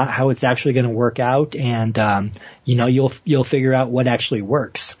is not how it's actually going to work out, and you'll figure out what actually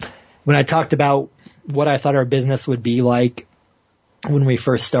works. When I talked about what I thought our business would be like when we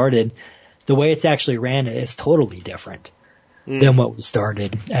first started, the way it's actually ran is totally different than what we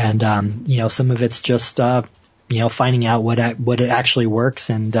started. And some of it's just finding out what it actually works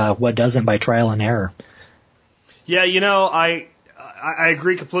and what doesn't by trial and error. Yeah, I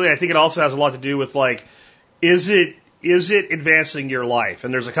agree completely. I think it also has a lot to do with, like, is it advancing your life?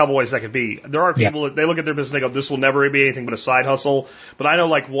 And there's a couple ways that could be. There are people that they look at their business and they go, this will never be anything but a side hustle. But I know,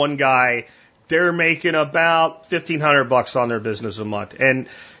 like, one guy, they're making about $1,500 on their business a month. And,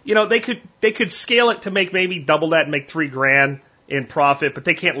 they could scale it to make maybe double that and make $3,000 in profit, but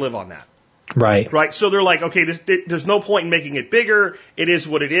they can't live on that. Right. So they're like, okay, there's no point in making it bigger. It is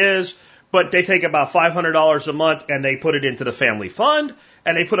what it is. But they take about $500 a month and they put it into the family fund,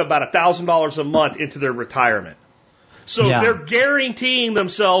 and they put about $1,000 a month into their retirement. So they're guaranteeing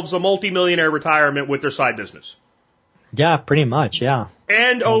themselves a multimillionaire retirement with their side business. Yeah, pretty much, yeah.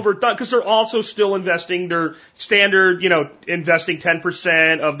 And overdone, because they're also still investing their standard, investing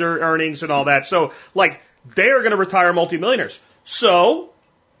 10% of their earnings and all that. So, like, they are going to retire multimillionaires. So,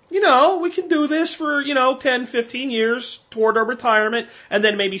 we can do this for, 10, 15 years toward our retirement, and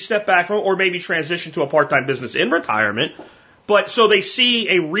then maybe step back from it, or maybe transition to a part-time business in retirement. But so they see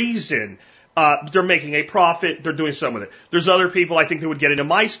a reason. They're making a profit. They're doing something with it. There's other people I think that would get into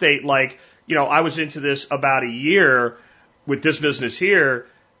my state, like, I was into this about a year with this business here,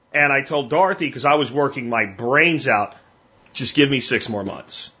 and I told Dorothy, because I was working my brains out, just give me 6 more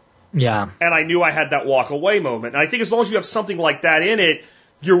months. Yeah. And I knew I had that walk away moment. And I think as long as you have something like that in it,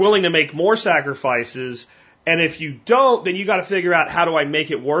 you're willing to make more sacrifices. And if you don't, then you got to figure out, how do I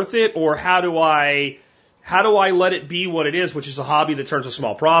make it worth it? Or how do I let it be what it is, which is a hobby that turns a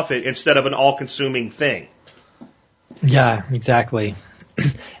small profit instead of an all-consuming thing? Yeah, exactly.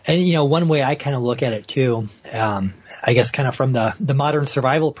 And, one way I kind of look at it too, I guess kind of from the modern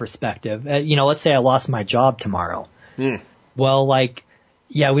survival perspective, let's say I lost my job tomorrow. Well,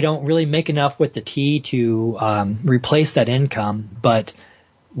 we don't really make enough with the tea to replace that income, but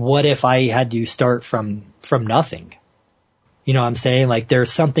what if I had to start from nothing? You know what I'm saying? Like,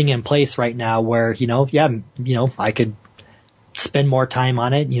 there's something in place right now where, I could spend more time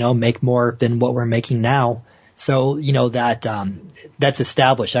on it, make more than what we're making now. So, that's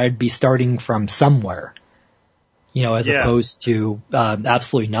established. I'd be starting from somewhere, as opposed to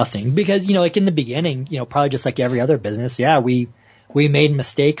absolutely nothing. Because, like in the beginning, probably just like every other business, we made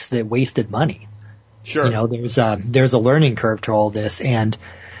mistakes that wasted money. Sure. There's a learning curve to all this, and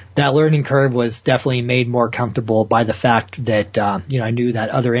that learning curve was definitely made more comfortable by the fact that, I knew that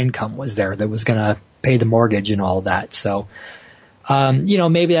other income was there that was going to pay the mortgage and all that. So,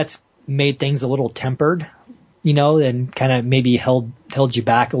 maybe that's made things a little tempered, and kind of maybe held you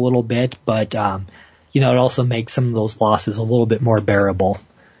back a little bit, but, it also makes some of those losses a little bit more bearable.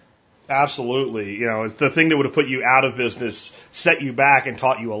 Absolutely. It's the thing that would have put you out of business, set you back, and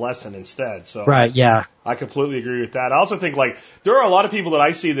taught you a lesson instead. So right, yeah. I completely agree with that. I also think, like, there are a lot of people that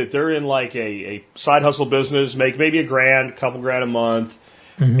I see that they're in, like, a side hustle business, make maybe $1,000, $2,000 a month.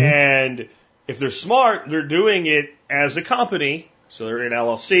 Mm-hmm. And if they're smart, they're doing it as a company. So they're in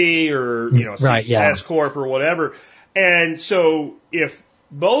LLC or, S Corp or whatever. And so if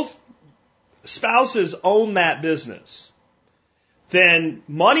both spouses own that business, then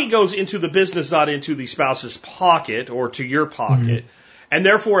money goes into the business, not into the spouse's pocket or to your pocket. Mm-hmm. And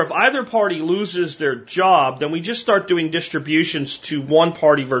therefore, if either party loses their job, then we just start doing distributions to one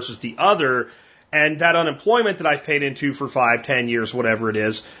party versus the other. And that unemployment that I've paid into for 5, 10 years, whatever it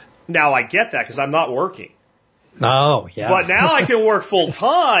is, now I get that because I'm not working. Oh, yeah. But now I can work full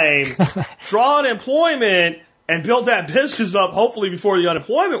time, draw unemployment, and build that business up, hopefully before the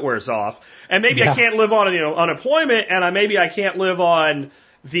unemployment wears off. And maybe I can't live on unemployment, and maybe I can't live on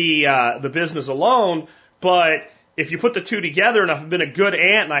the business alone. But if you put the two together, and I've been a good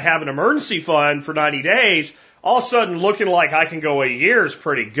aunt and I have an emergency fund for 90 days, all of a sudden looking like I can go a year is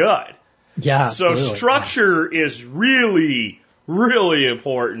pretty good. Yeah. So structure is really, really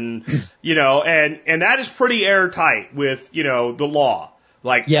important, and that is pretty airtight with, the law.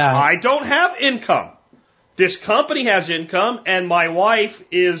 Like, I don't have income. This company has income, and my wife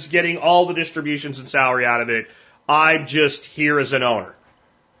is getting all the distributions and salary out of it. I'm just here as an owner,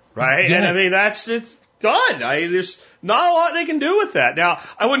 right? Yeah. And I mean, it's done. There's not a lot they can do with that. Now,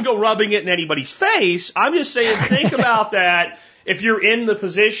 I wouldn't go rubbing it in anybody's face. I'm just saying, think about that if you're in the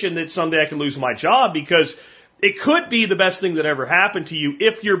position that someday I can lose my job, because it could be the best thing that ever happened to you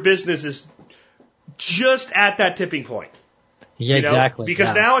if your business is just at that tipping point. Yeah, exactly.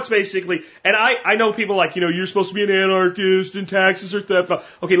 Because now it's basically, and I know people like, you're supposed to be an anarchist and taxes are theft.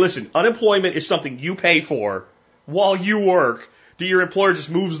 Okay, listen, unemployment is something you pay for while you work, that your employer just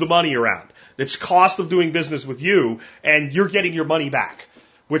moves the money around. It's cost of doing business with you, and you're getting your money back,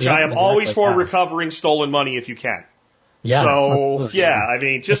 which I am always for recovering stolen money if you can. Yeah. So, I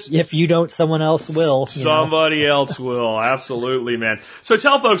mean, just... If you don't, someone else will. Somebody else will. Absolutely, man. So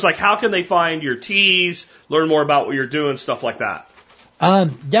tell folks, like, how can they find your teas, learn more about what you're doing, stuff like that?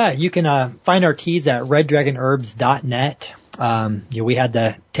 You can find our teas at reddragonherbs.net. We had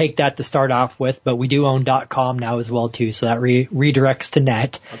to take that to start off with, but we do own .com now as well, too, so that redirects to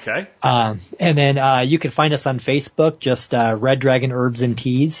net. Okay. And then you can find us on Facebook, just Red Dragon Herbs and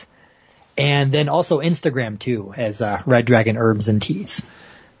Teas. And then also Instagram, too, as Red Dragon Herbs and Teas.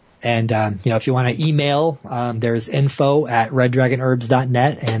 And, if you want to email, there's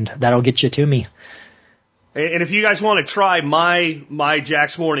info@reddragonherbs.net, and that'll get you to me. And if you guys want to try my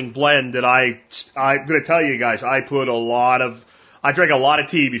Jack's Morning blend that I'm going to tell you guys, I drank a lot of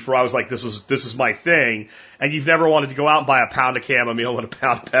tea before I was like, this is my thing. And you've never wanted to go out and buy a pound of chamomile and a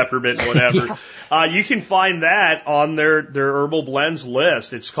pound of peppermint and whatever. You can find that on their herbal blends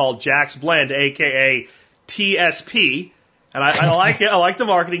list. It's called Jack's Blend, aka TSP. And I like it. I like the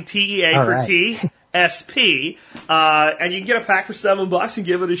marketing. TEA All for right. T, SP. And you can get a pack for $7 and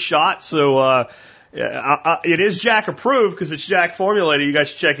give it a shot. So, it is Jack approved because it's Jack formulated. You guys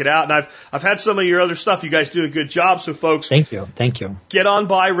should check it out. And I've had some of your other stuff. You guys do a good job. So folks, Thank you. Get on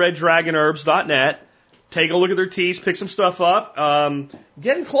by reddragonherbs.net. Take a look at their teas, pick some stuff up.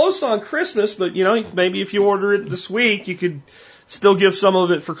 Getting close on Christmas, but maybe if you order it this week, you could still give some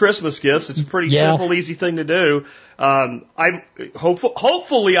of it for Christmas gifts. It's a pretty simple, easy thing to do.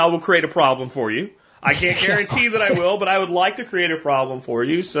 Hopefully I will create a problem for you. I can't guarantee that I will, but I would like to create a problem for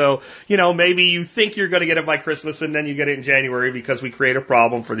you. So, maybe you think you're going to get it by Christmas and then you get it in January because we create a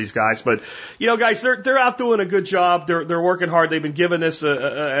problem for these guys. But, guys, they're out doing a good job. They're working hard. They've been giving this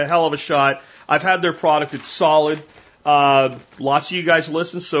a hell of a shot. I've had their product. It's solid. Lots of you guys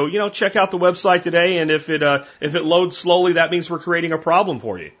listen. So, check out the website today. And if it loads slowly, that means we're creating a problem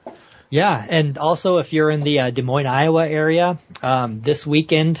for you. Yeah, and also if you're in the Des Moines, Iowa area, this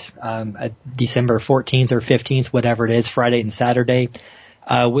weekend, December 14th or 15th, whatever it is, Friday and Saturday,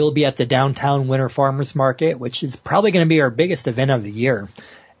 we'll be at the Downtown Winter Farmers Market, which is probably going to be our biggest event of the year.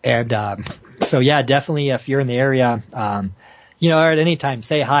 And definitely if you're in the area, or at any time,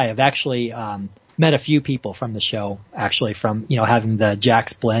 say hi. I've actually met a few people from the show, actually from, having the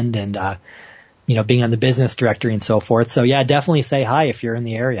Jack's Blend and, being on the business directory and so forth. So, definitely say hi if you're in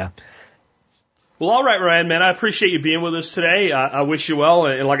the area. Well, all right, Ryan, man, I appreciate you being with us today. I wish you well.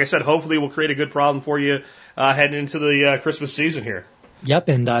 And like I said, hopefully we'll create a good problem for you heading into the Christmas season here. Yep,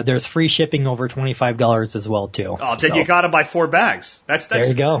 and there's free shipping over $25 as well, too. Oh, then you got to buy 4 bags. There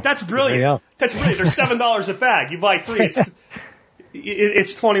you go. That's brilliant. There you go. That's brilliant. They're $7 a bag. You buy 3,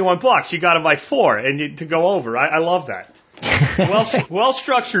 it's $21. You got to buy 4 and to go over. I love that. Well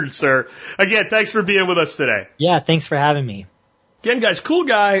structured, sir. Again, thanks for being with us today. Yeah, thanks for having me. Again, guys, cool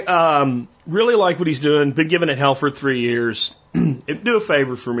guy. Really like what he's doing. Been giving it hell for 3 years. Do a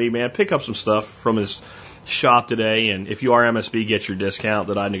favor for me, man. Pick up some stuff from his shop today. And if you are MSB, get your discount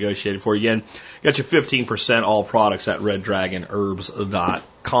that I negotiated for you. Again, got you 15% all products at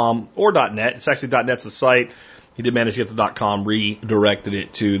reddragonherbs.com or .net. It's actually .net's the site. He did manage to get the .com, redirected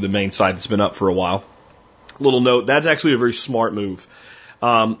it to the main site that's been up for a while. Little note, that's actually a very smart move.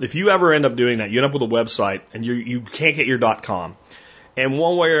 If you ever end up doing that, you end up with a website and you can't get your .com. And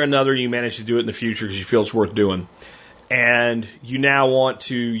one way or another, you manage to do it in the future because you feel it's worth doing. And you now want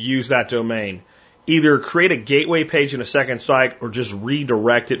to use that domain. Either create a gateway page in a second site or just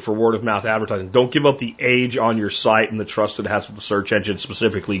redirect it for word of mouth advertising. Don't give up the age on your site and the trust it has with the search engine,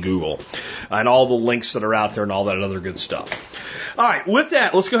 specifically Google, and all the links that are out there and all that other good stuff. All right, with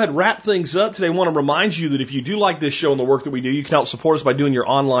that, let's go ahead and wrap things up today. I want to remind you that if you do like this show and the work that we do, you can help support us by doing your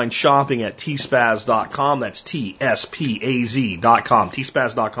online shopping at tspaz.com. That's TSPAZ.com,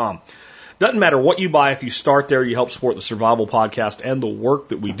 tspaz.com. Doesn't matter what you buy. If you start there, you help support the Survival Podcast and the work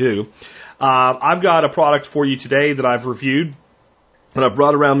that we do. I've got a product for you today that I've reviewed and I've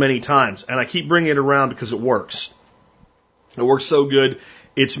brought around many times, and I keep bringing it around because it works. It works so good,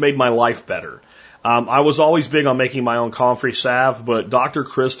 it's made my life better. I was always big on making my own comfrey salve, but Dr.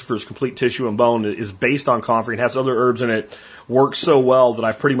 Christopher's Complete Tissue and Bone is based on comfrey and has other herbs in it. Works so well that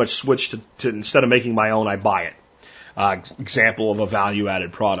I've pretty much switched to instead of making my own, I buy it. Example of a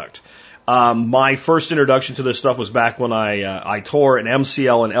value-added product. My first introduction to this stuff was back when I tore an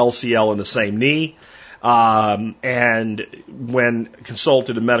MCL and LCL in the same knee. And when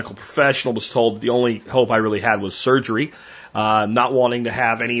consulted a medical professional, was told that the only hope I really had was surgery. Not wanting to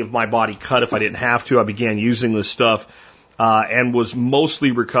have any of my body cut if I didn't have to, I began using this stuff, and was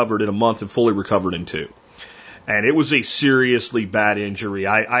mostly recovered in a month and fully recovered in 2. And it was a seriously bad injury.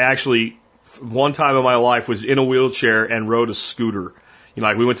 I actually, one time in my life, was in a wheelchair and rode a scooter. You know,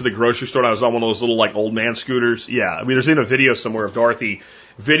 like we went to the grocery store and I was on one of those little like old man scooters. Yeah. I mean, there's even a video somewhere of Dorothy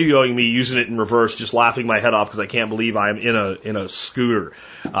videoing me using it in reverse, just laughing my head off because I can't believe I'm in a scooter.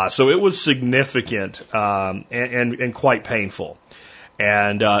 So it was significant, and quite painful.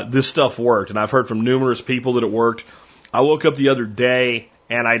 And, this stuff worked. And I've heard from numerous people that it worked. I woke up the other day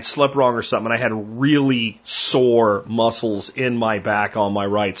and I'd slept wrong or something. And I had really sore muscles in my back on my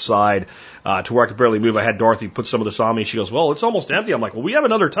right side, to where I could barely move. I had Dorothy put some of this on me. She goes, well, it's almost empty. I'm like, well, we have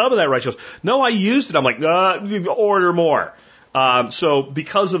another tub of that, right? She goes, no, I used it. I'm like, order more. So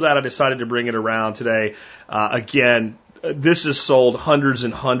because of that, I decided to bring it around today. Again, this has sold hundreds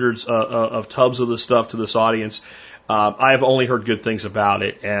and hundreds of tubs of this stuff to this audience. I have only heard good things about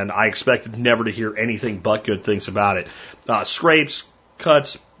it, and I expected never to hear anything but good things about it. Scrapes,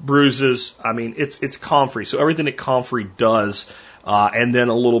 cuts, bruises. I mean, it's comfrey. So everything that comfrey does, and then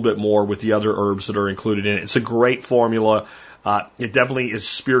a little bit more with the other herbs that are included in it. It's a great formula. It definitely is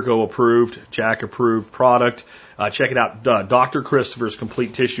Spirko approved, Jack approved product. Check it out. Dr. Christopher's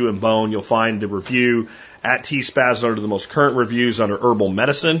Complete Tissue and Bone. You'll find the review at T-Spaz under the most current reviews under herbal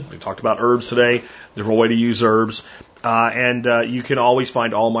medicine. We talked about herbs today, different way to use herbs. And you can always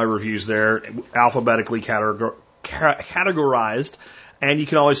find all my reviews there, alphabetically categorized. And you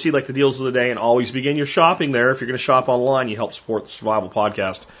can always see like the deals of the day and always begin your shopping there. If you're going to shop online, you help support the Survival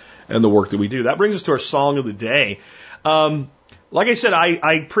Podcast and the work that we do. That brings us to our song of the day. Like I said,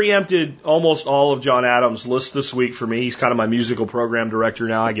 I preempted almost all of John Adams' list this week for me. He's kind of my musical program director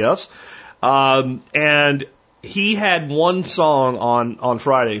now, I guess. And he had one song on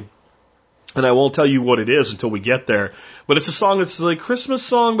Friday, and I won't tell you what it is until we get there. But it's a song that's a Christmas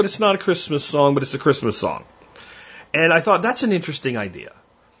song, but it's not a Christmas song, but it's a Christmas song. And I thought that's an interesting idea.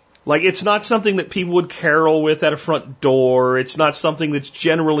 Like, it's not something that people would carol with at a front door. It's not something that's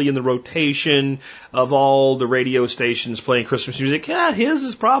generally in the rotation of all the radio stations playing Christmas music. Yeah, his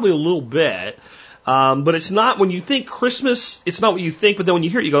is probably a little bit. But it's not, when you think Christmas, it's not what you think, but then when you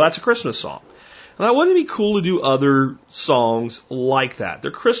hear it, you go, that's a Christmas song. And I wouldn't it be cool to do other songs like that? They're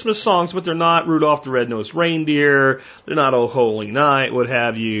Christmas songs, but they're not Rudolph the Red-Nosed Reindeer. They're not Oh Holy Night, what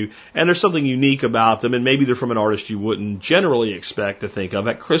have you. And there's something unique about them, and maybe they're from an artist you wouldn't generally expect to think of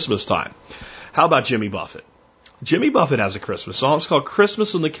at Christmas time. How about Jimmy Buffett? Jimmy Buffett has a Christmas song. It's called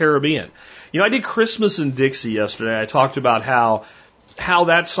Christmas in the Caribbean. You know, I did Christmas in Dixie yesterday. I talked about how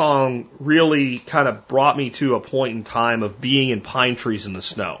that song really kind of brought me to a point in time of being in pine trees in the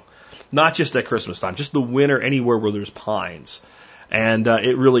snow. Not just at Christmas time, just the winter anywhere where there's pines. And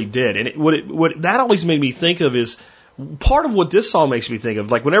it really did. And what that always made me think of is part of what this song makes me think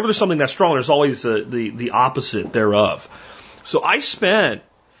of. Like whenever there's something that's strong, there's always the opposite thereof. So I spent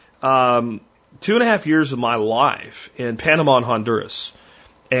 2.5 years of my life in Panama and Honduras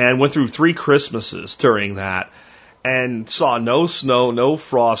and went through 3 Christmases during that. And saw no snow, no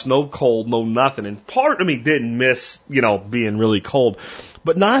frost, no cold, no nothing. And part of me didn't miss, being really cold.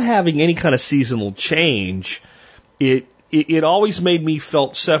 But not having any kind of seasonal change, it always made me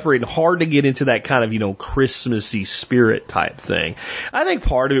felt separated, hard to get into that kind of, Christmassy spirit type thing. I think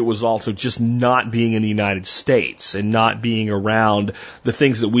part of it was also just not being in the United States and not being around the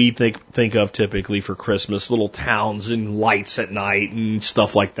things that we think of typically for Christmas, little towns and lights at night and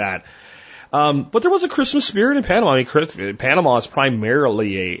stuff like that. But there was a Christmas spirit in Panama. I mean, Panama is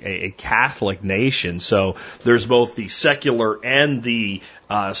primarily a Catholic nation, so there's both the secular and the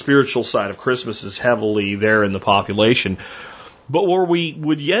spiritual side of Christmas is heavily there in the population. But where we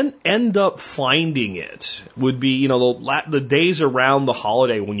would end up finding it would be, the days around the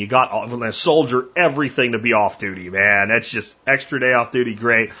holiday when you got off, when a soldier, everything to be off duty, man. That's just extra day off duty,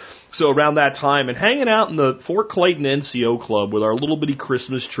 great. So around that time and hanging out in the Fort Clayton NCO Club with our little bitty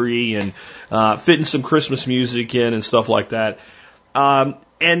Christmas tree and fitting some Christmas music in and stuff like that.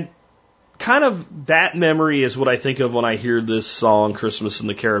 And kind of that memory is what I think of when I hear this song, Christmas in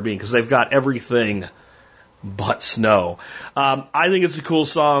the Caribbean, because they've got everything but snow. I think it's a cool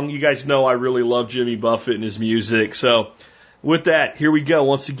song. You guys know I really love Jimmy Buffett and his music. So With that, here we go.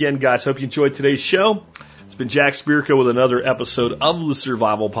 Once again, guys, hope you enjoyed today's show. It's been Jack Spirko with another episode of the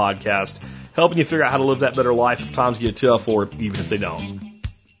Survival Podcast, helping you figure out how to live that better life if times get tough or even if they don't.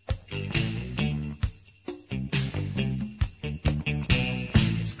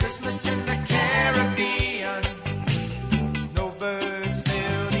 It's Christmas in the Caribbean. Snowbirds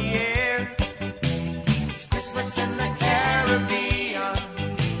fill the air. It's Christmas in the Caribbean.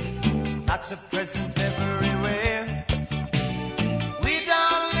 Lots of presents everywhere. We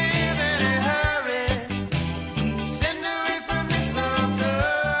don't live in a hurry. Send away from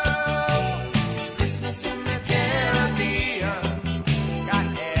mistletoe. It's Christmas in the Caribbean. Got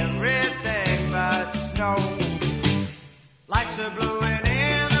everything but snow.